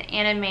is an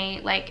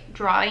anime like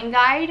drawing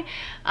guide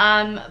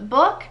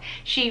book.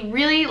 She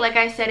really, like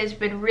I said, has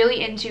been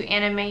really into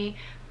anime.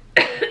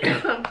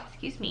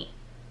 Excuse me.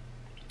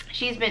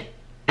 She's been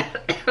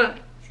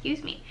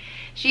excuse me.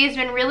 She has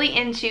been really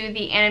into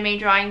the anime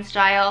drawing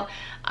style,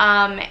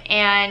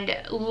 and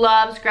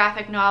loves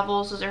graphic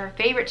novels. Those are her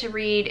favorite to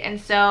read, and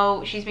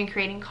so she's been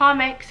creating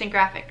comics and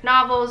graphic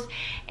novels,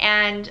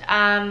 and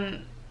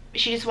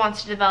she just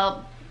wants to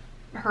develop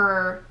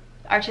her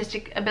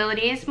artistic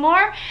abilities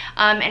more,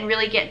 and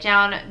really get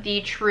down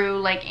the true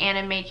like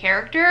anime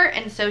character.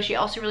 And so she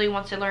also really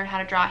wants to learn how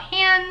to draw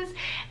hands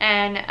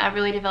and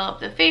really develop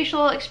the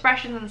facial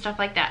expressions and stuff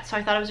like that. So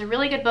I thought it was a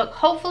really good book.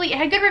 Hopefully it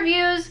had good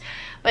reviews,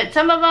 but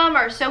some of them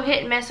are so hit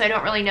and miss, so I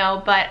don't really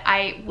know, but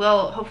I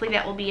will, hopefully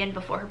that will be in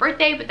before her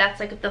birthday. But that's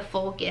like the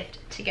full gift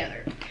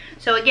together.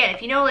 So again,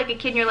 if you know like a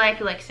kid in your life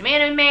who likes some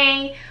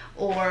anime,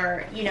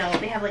 or, you know,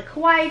 they have like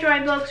kawaii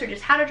drawing books, or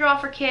just how to draw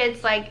for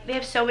kids, like they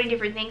have so many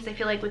different things. I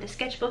feel like with a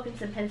sketchbook and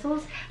some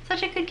pencils,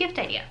 such a good gift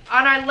idea.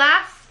 On our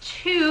last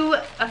 2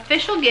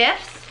 official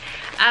gifts,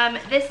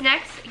 this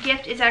next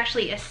gift is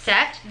actually a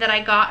set that I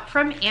got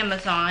from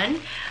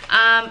Amazon.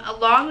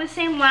 Along the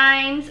same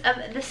lines of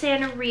the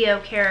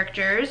Sanrio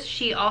characters,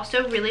 she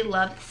also really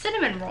loved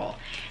cinnamon roll.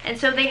 And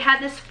so they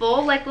had this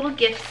full like little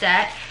gift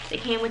set that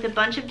came with a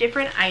bunch of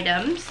different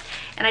items,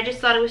 and I just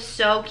thought it was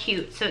so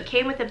cute. So it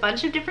came with a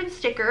bunch of different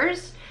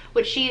stickers,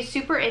 which she is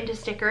super into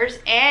stickers,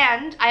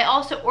 and I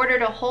also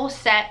ordered a whole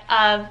set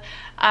of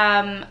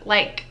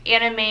like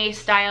anime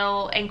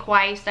style and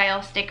kawaii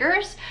style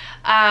stickers,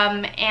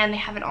 and they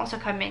haven't also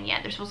come in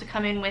yet. They're supposed to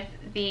come in with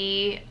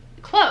the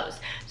clothes.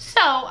 So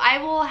I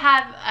will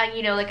have,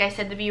 you know, like I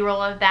said, the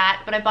B-roll of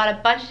that, but I bought a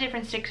bunch of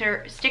different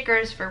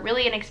stickers for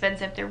really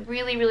inexpensive. They're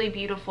really, really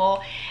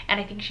beautiful, and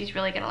I think she's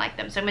really gonna like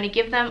them. So I'm gonna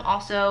give them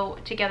also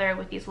together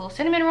with these little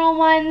cinnamon roll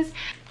ones.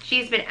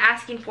 She's been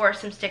asking for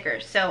some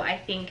stickers, so I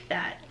think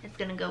that it's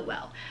gonna go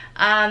well.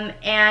 And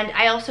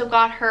I also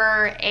got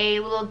her a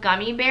little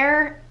gummy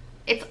bear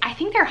I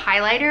think they're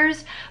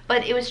highlighters,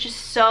 but it was just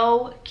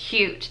so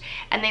cute.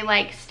 And they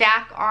like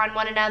stack on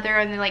one another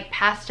and they're like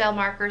pastel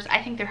markers.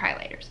 I think they're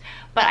highlighters,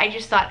 but I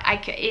just thought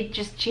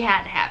she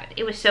had to have it.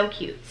 It was so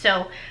cute.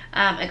 So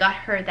I got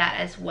her that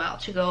as well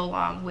to go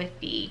along with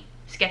the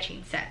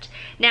sketching set.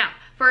 Now,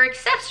 for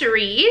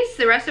accessories,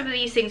 the rest of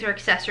these things are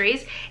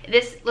accessories.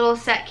 This little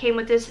set came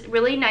with this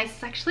really nice,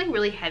 it's actually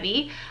really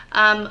heavy,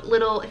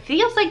 little, it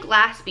feels like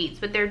glass beads,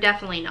 but they're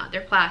definitely not.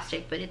 They're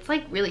plastic, but it's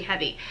like really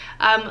heavy.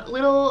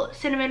 Little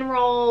cinnamon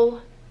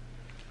roll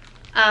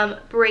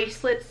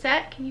bracelet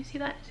set. Can you see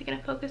that? Is it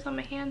gonna focus on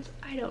my hands?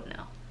 I don't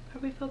know. Are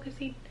we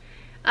focusing?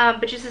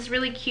 But just this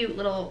really cute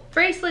little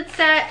bracelet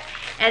set.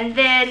 And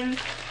then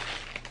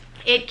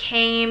it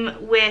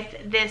came with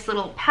this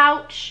little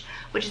pouch,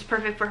 which is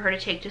perfect for her to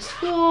take to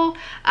school.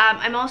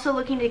 I'm also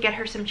looking to get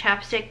her some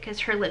chapstick because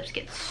her lips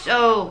get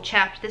so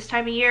chapped this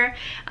time of year.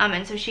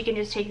 And so she can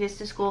just take this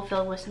to school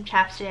filled with some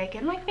chapstick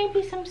and like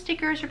maybe some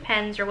stickers or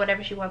pens or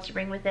whatever she wants to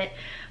bring with it.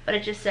 But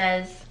it just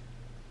says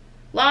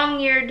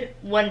long-eared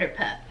Wonder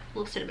Pep,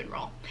 little cinnamon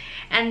roll.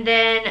 And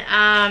then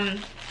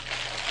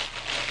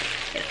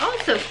it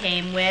also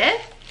came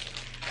with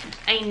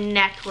a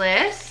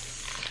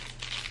necklace.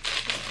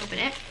 Open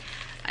it.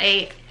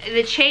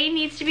 The chain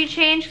needs to be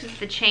changed because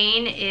the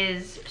chain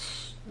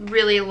is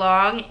really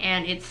long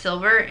and it's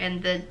silver,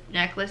 and the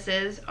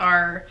necklaces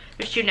are,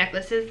 there's two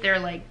necklaces, they're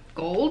like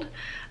gold,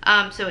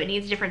 so it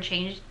needs different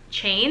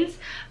chains.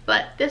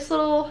 But this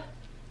little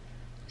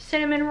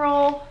cinnamon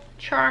roll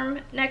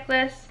charm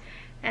necklace,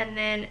 and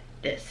then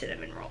this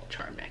cinnamon roll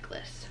charm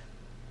necklace,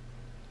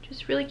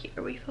 just really cute.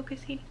 Are we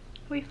focusing?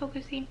 Are we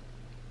focusing?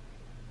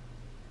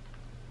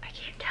 I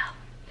can't tell.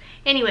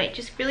 Anyway,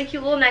 just really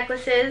cute little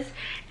necklaces.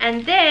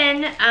 And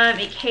then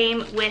it came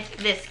with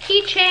this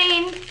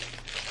keychain,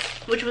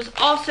 which was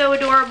also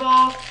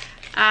adorable.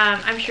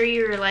 I'm sure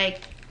you're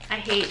like, I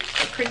hate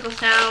the crinkle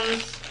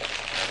sounds.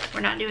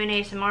 We're not doing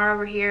ASMR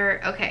over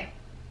here. Okay.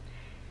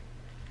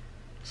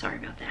 Sorry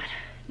about that.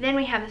 Then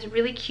we have this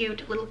really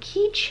cute little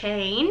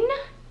keychain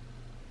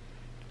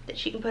that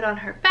she can put on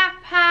her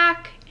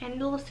backpack, and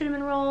a little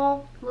cinnamon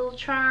roll, little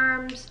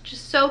charms,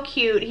 just so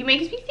cute. He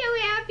makes me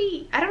so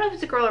happy. I don't know if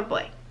it's a girl or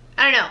boy.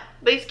 I don't know,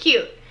 but it's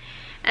cute.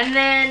 And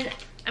then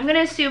I'm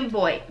gonna assume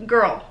boy,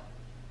 girl.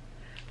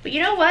 But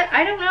you know what?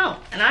 I don't know.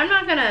 And I'm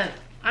not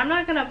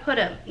gonna put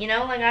him, you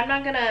know, like I'm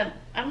not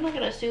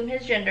gonna assume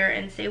his gender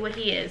and say what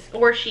he is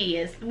or she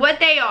is, what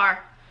they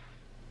are.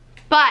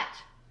 But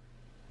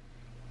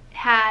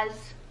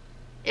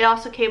it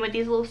also came with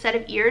these little set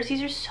of ears.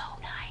 These are so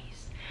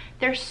nice.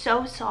 They're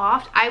so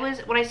soft.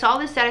 When I saw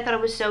this set, I thought it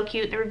was so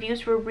cute. The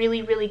reviews were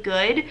really, really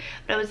good,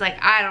 but I was like,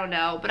 I don't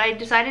know. But I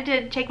decided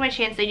to take my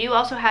chance. They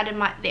also had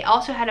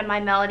a My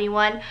Melody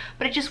one,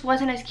 but it just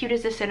wasn't as cute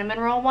as the cinnamon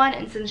roll one.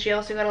 And since she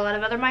also got a lot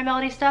of other My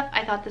Melody stuff,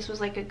 I thought this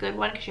was like a good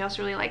one because she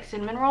also really likes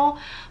cinnamon roll.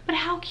 But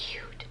how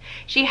cute.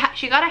 She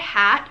got a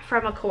hat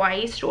from a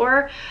kawaii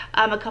store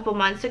a couple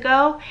months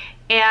ago,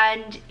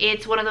 and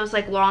it's one of those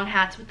like long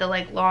hats with the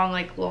like long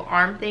like little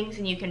arm things,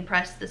 and you can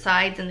press the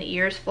sides and the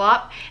ears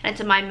flop, and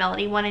it's a My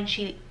Melody one, and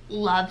she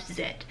loves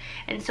it.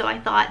 And so I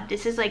thought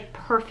this is like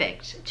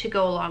perfect to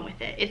go along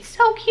with it. It's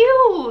so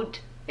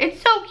cute.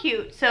 It's so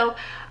cute. So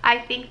I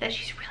think that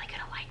she's really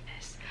gonna like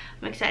this.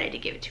 I'm excited to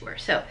give it to her.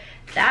 So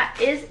that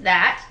is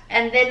that.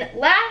 And then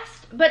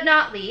last but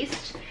not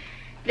least,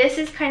 this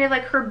is kind of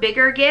like her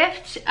bigger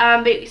gift,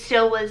 but it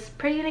still was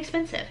pretty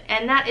inexpensive.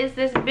 And that is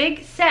this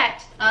big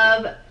set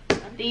of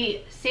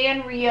the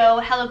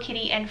Sanrio, Hello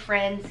Kitty, and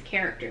Friends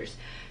characters.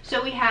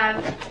 So we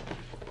have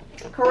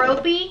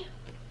Keroppi,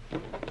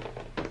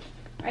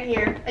 right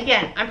here.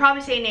 Again, I'm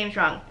probably saying names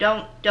wrong.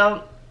 Don't,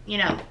 you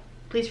know,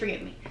 please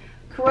forgive me.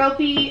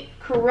 Keroppi,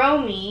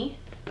 Kuromi,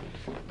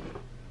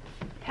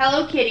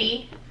 Hello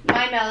Kitty,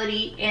 My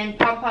Melody, and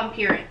Pom Pom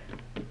Purin.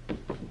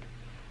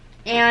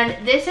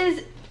 And this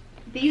is,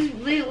 these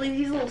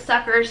little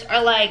suckers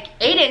are like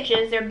 8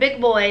 inches. They're big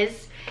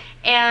boys.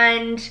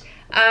 And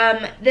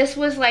this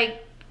was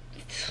like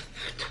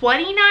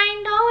 $29,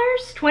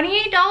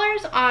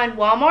 $28 on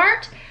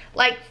Walmart.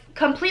 Like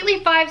completely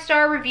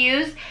 5-star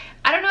reviews.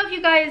 I don't know if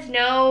you guys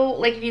know,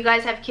 like if you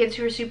guys have kids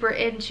who are super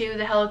into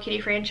the Hello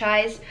Kitty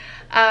franchise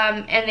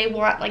and they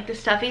want like the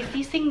stuffies.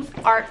 These things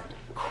are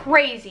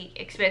crazy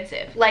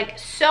expensive, like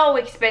so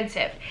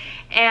expensive.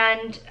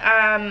 And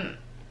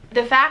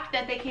the fact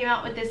that they came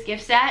out with this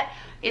gift set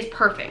is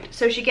perfect.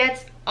 So she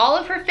gets all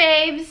of her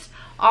faves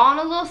on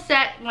a little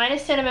set,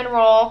 minus cinnamon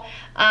roll,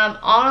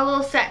 on a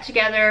little set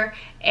together,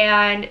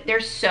 and they're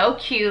so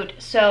cute.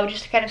 So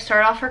just to kind of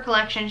start off her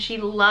collection, she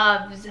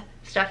loves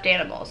stuffed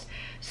animals.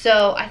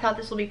 So I thought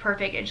this will be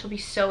perfect, and she'll be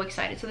so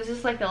excited. So this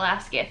is like the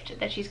last gift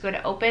that she's going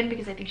to open,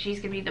 because I think she's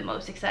going to be the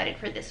most excited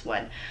for this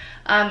one.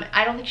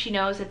 I don't think she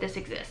knows that this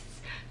exists.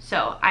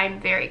 So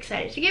I'm very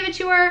excited to give it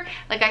to her.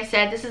 Like I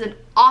said, this is an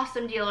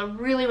awesome deal, a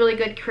really, really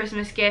good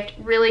Christmas gift,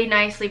 really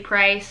nicely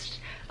priced,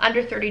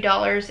 under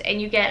 $30,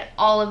 and you get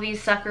all of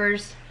these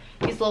suckers,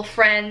 these little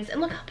friends, and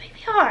look how big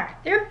they are.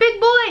 They're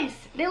big boys.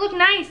 They look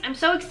nice. I'm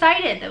so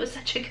excited. That was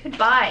such a good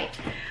buy.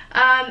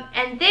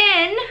 And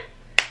then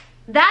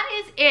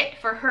that is it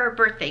for her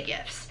birthday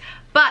gifts.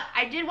 But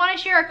I did want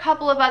to share a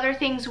couple of other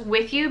things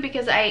with you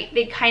because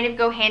they kind of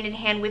go hand in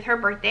hand with her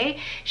birthday.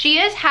 She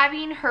is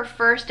having her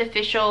first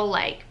official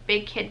like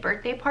big kid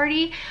birthday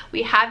party.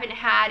 We haven't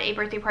had a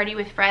birthday party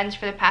with friends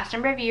for the past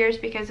number of years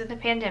because of the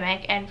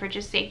pandemic and for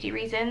just safety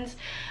reasons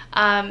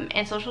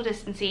and social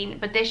distancing.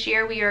 But this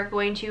year we are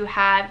going to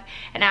have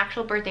an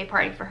actual birthday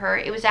party for her.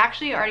 It was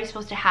actually already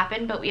supposed to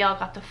happen, but we all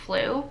got the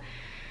flu,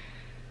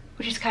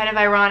 which is kind of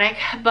ironic,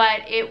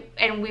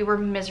 and we were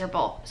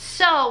miserable.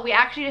 So we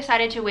actually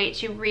decided to wait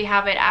to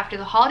rehab it after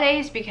the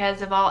holidays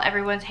because of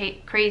everyone's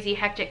crazy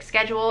hectic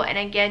schedule, and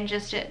again,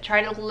 just to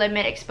try to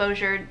limit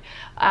exposure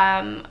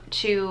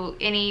to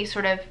any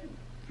sort of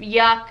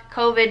yuck,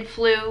 COVID,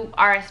 flu,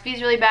 RSV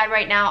is really bad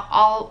right now,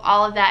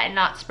 all of that, and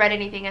not spread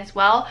anything as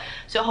well.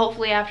 So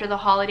hopefully after the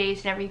holidays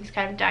and everything's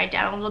kind of died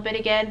down a little bit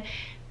again,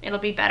 it'll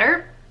be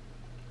better.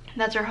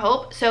 That's her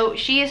hope. So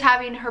she is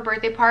having her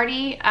birthday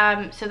party,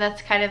 so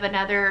that's kind of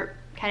another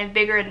kind of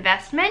bigger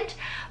investment.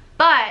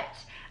 But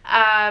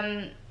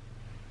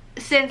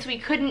since we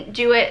couldn't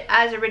do it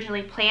as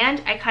originally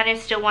planned, I kind of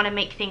still want to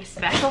make things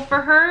special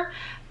for her,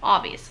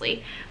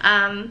 obviously.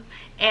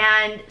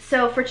 And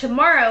so for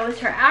tomorrow is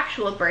her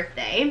actual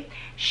birthday.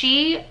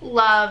 She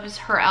loves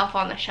her Elf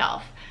on the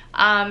Shelf.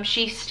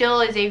 She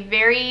still is a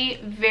very,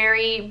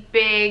 very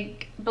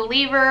big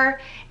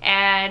believer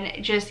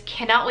and just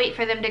cannot wait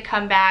for them to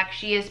come back.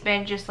 She has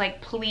been just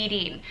like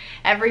pleading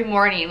every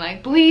morning,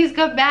 like, please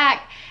come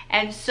back,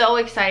 and so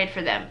excited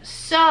for them.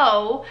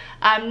 So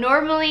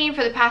normally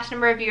for the past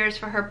number of years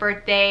for her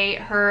birthday,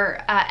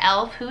 her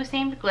elf, who is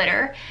named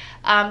Glitter,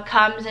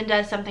 comes and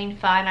does something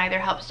fun, either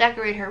helps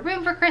decorate her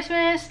room for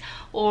Christmas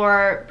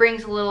or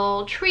brings a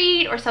little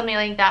treat or something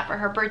like that for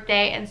her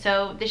birthday. And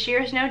so this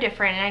year is no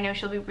different, and I know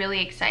she'll be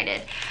really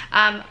excited.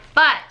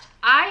 But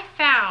I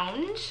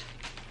found,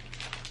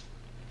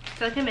 I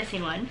feel like I'm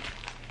missing one,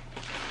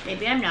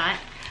 maybe I'm not,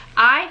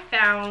 I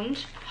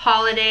found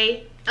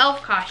holiday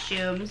elf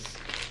costumes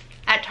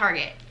at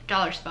Target,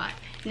 Dollar Spot.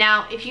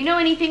 Now, if you know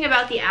anything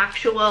about the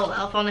actual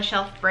Elf on the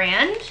Shelf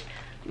brand,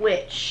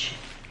 which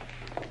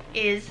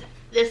is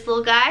this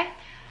little guy,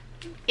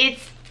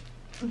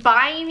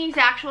 buying these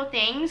actual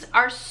things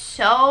are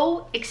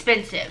so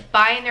expensive.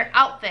 Buying their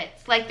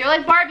outfits, like they're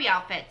like Barbie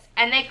outfits,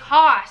 and they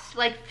cost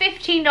like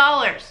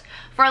 $15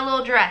 for a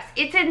little dress.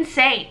 It's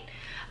insane.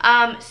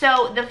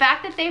 So the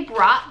fact that they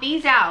brought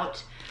these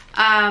out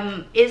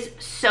is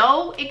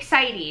so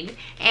exciting,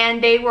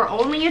 and they were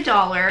only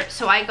 $1.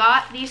 So I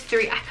got these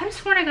 3. I could have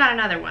sworn I got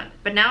another one,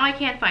 but now I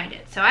can't find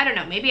it. So I don't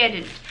know, maybe I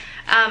didn't.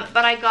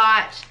 But I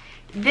got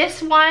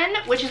this one,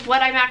 which is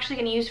what I'm actually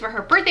going to use for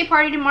her birthday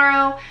party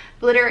tomorrow.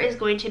 Glitter is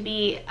going to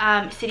be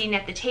sitting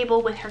at the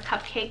table with her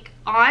cupcake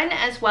on,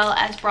 as well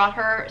as brought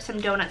her some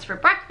donuts for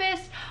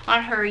breakfast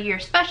on her year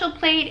special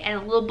plate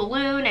and a little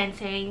balloon and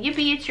saying,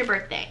 yippee, it's your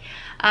birthday.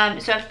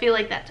 So I feel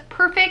like that's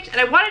perfect. And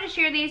I wanted to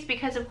share these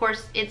because, of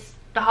course,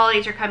 the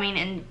holidays are coming,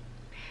 and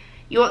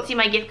you won't see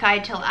my gift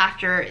guide till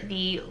after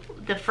the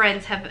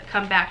friends have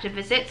come back to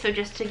visit, so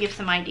just to give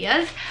some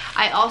ideas.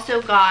 I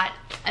also got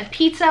a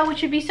pizza,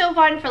 which would be so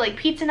fun for like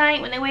pizza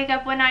night when they wake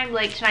up one night,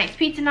 like tonight's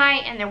pizza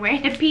night, and they're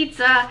wearing a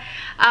pizza.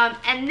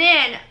 And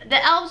then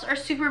the elves are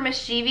super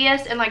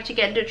mischievous and like to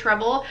get into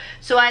trouble,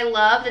 so I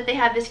love that they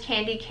have this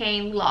candy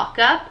cane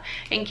lockup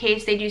in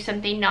case they do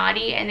something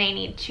naughty and they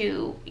need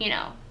to, you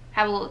know,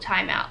 have a little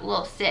timeout, a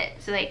little sit,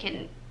 so they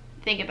can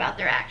think about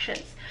their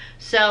actions.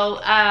 So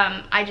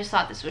I just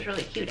thought this was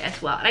really cute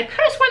as well. And I could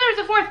have sworn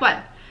there was a 4th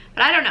one,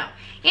 but I don't know.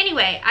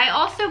 Anyway, I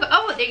also got,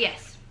 oh, there,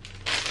 yes.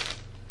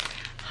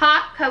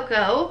 Hot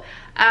cocoa.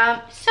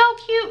 So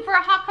cute for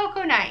a hot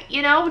cocoa night,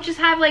 you know, just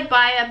have like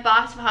buy a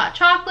box of hot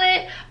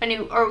chocolate,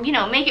 or you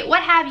know, make it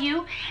what have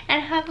you,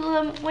 and have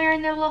them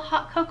wearing their little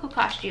hot cocoa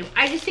costume.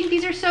 I just think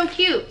these are so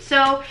cute.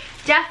 So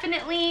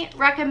definitely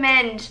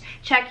recommend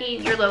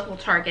checking your local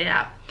Target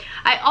out.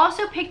 I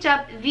also picked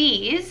up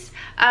these,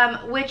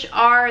 which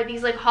are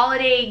these like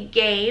holiday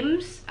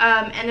games,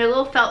 and they're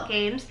little felt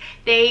games.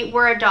 They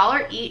were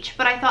 $1 each,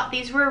 but I thought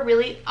these were a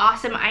really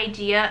awesome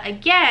idea,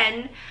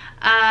 again,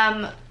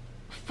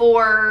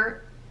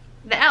 for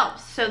the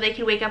elves, so they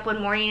could wake up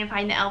one morning and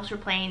find the elves were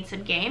playing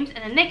some games,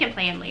 and then they can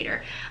play them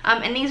later.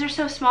 And these are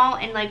so small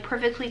and like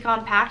perfectly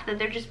compact that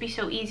they'll just be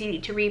so easy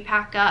to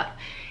repack up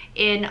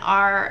in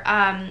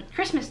our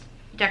Christmas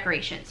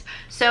decorations.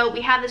 So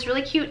we have this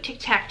really cute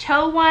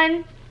tic-tac-toe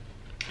one,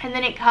 and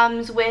then it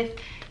comes with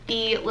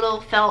the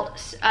little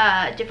felt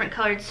different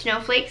colored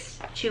snowflakes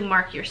to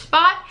mark your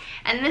spot.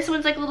 And this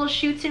one's like little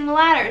chutes and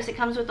ladders. It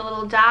comes with a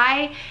little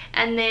die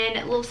and then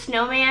little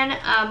snowman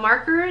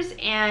markers,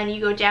 and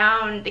you go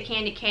down the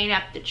candy cane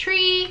up the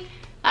tree,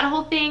 that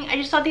whole thing. I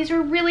just thought these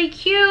were really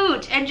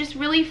cute and just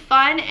really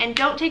fun and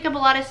don't take up a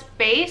lot of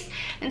space,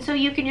 and so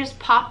you can just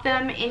pop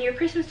them in your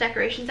Christmas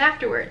decorations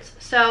afterwards.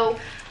 So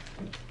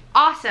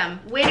awesome.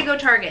 Way to go,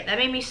 Target. That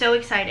made me so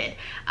excited.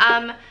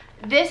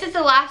 This is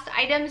the last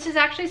item. This is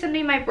actually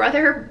something my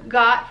brother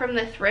got from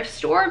the thrift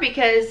store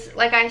because,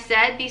 like I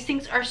said, these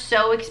things are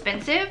so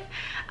expensive.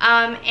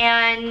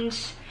 And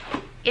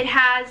it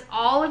has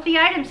all of the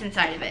items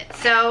inside of it.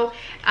 So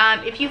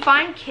if you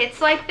find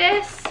kits like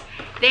this,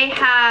 they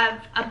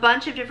have a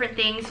bunch of different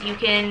things you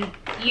can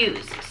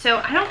use. So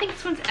I don't think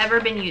this one's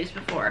ever been used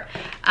before.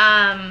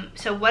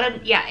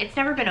 Yeah, it's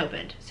never been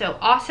opened. So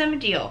awesome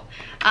deal.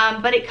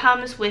 But it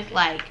comes with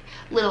like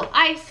little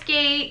ice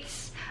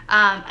skates,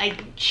 a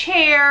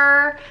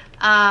chair,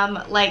 yarn,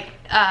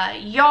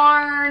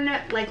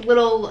 like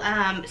little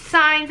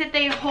signs that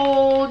they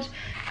hold.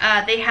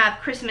 They have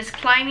Christmas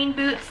climbing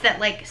boots that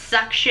like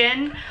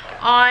suction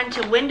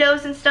onto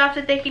windows and stuff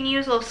that they can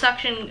use, little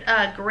suction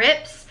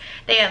grips.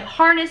 They have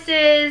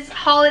harnesses,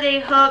 holiday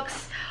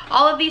hooks,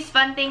 all of these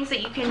fun things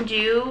that you can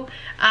do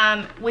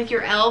with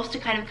your elves to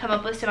kind of come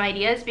up with some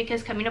ideas,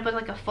 because coming up with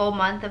like a full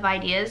month of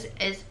ideas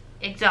is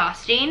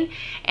exhausting.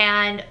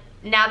 And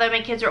now that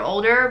my kids are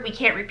older, we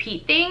can't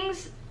repeat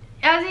things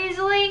as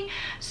easily.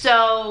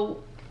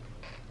 So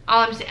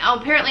all I'm saying,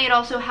 apparently it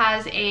also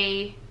has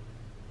a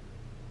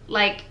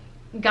like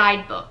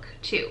guidebook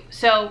too.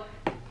 So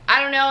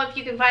I don't know if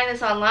you can find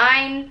this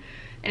online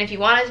and if you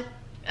want to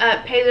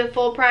pay the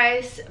full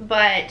price,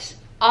 but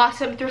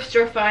awesome thrift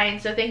store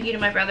find. So thank you to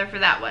my brother for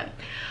that one.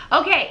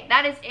 Okay,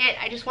 that is it.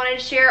 I just wanted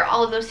to share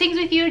all of those things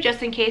with you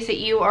just in case that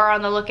you are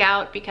on the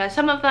lookout, because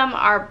some of them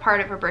are part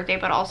of her birthday,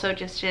 but also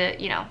just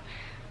to, you know,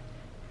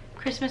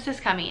 Christmas is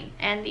coming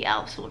and the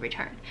elves will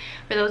return.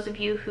 For those of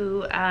you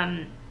who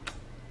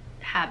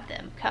have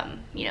them come,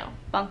 you know,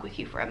 bunk with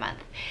you for a month.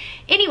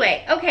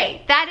 Anyway,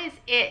 okay, that is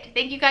it.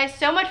 Thank you guys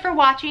so much for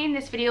watching.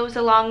 This video was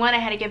a long one. I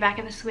had to get back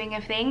in the swing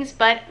of things,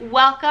 but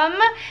welcome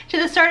to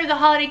the start of the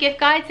holiday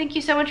gift guide. Thank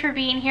you so much for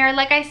being here.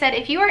 Like I said,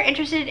 if you are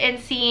interested in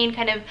seeing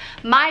kind of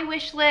my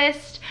wish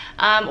list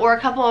or a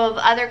couple of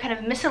other kind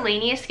of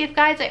miscellaneous gift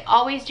guides, I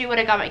always do what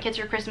I got my kids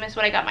for Christmas,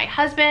 what I got my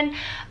husband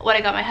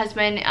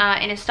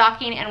in his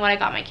stocking, and what I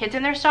got my kids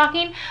in their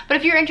stocking. But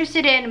if you're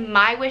interested in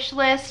my wish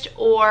list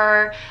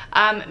or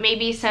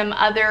maybe some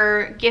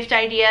other gift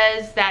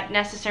ideas that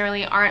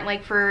necessarily aren't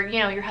like for, you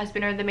know, your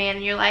husband or the man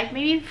in your life,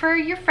 maybe for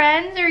your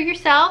friends or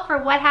yourself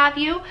or what have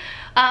you,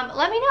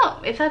 let me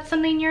know if that's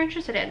something you're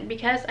interested in,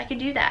 because I can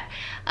do that.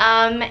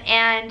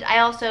 And I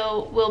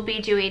also will be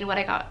doing what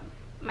I got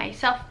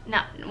myself,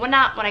 not what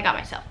I got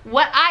myself,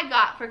 what I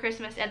got for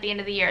Christmas at the end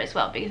of the year as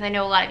well, because I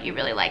know a lot of you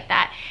really like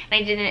that,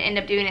 and I didn't end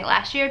up doing it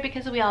last year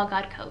because we all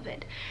got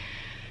COVID,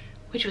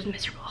 which was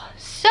miserable.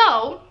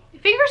 So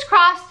fingers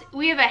crossed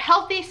we have a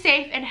healthy,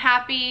 safe, and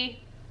happy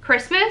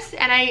Christmas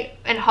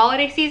and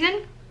holiday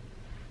season.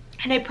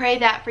 And I pray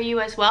that for you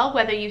as well,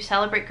 whether you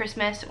celebrate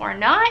Christmas or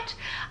not.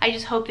 I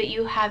just hope that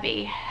you have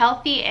a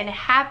healthy and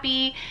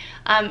happy,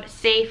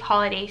 safe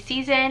holiday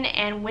season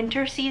and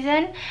winter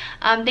season.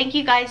 Thank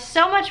you guys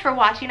so much for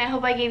watching. I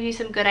hope I gave you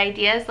some good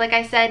ideas. Like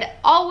I said,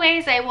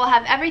 always, I will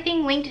have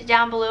everything linked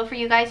down below for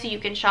you guys so you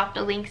can shop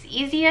the links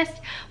easiest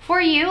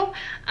for you.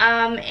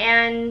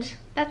 And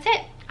that's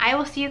it. I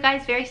will see you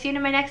guys very soon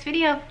in my next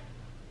video.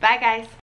 Bye, guys.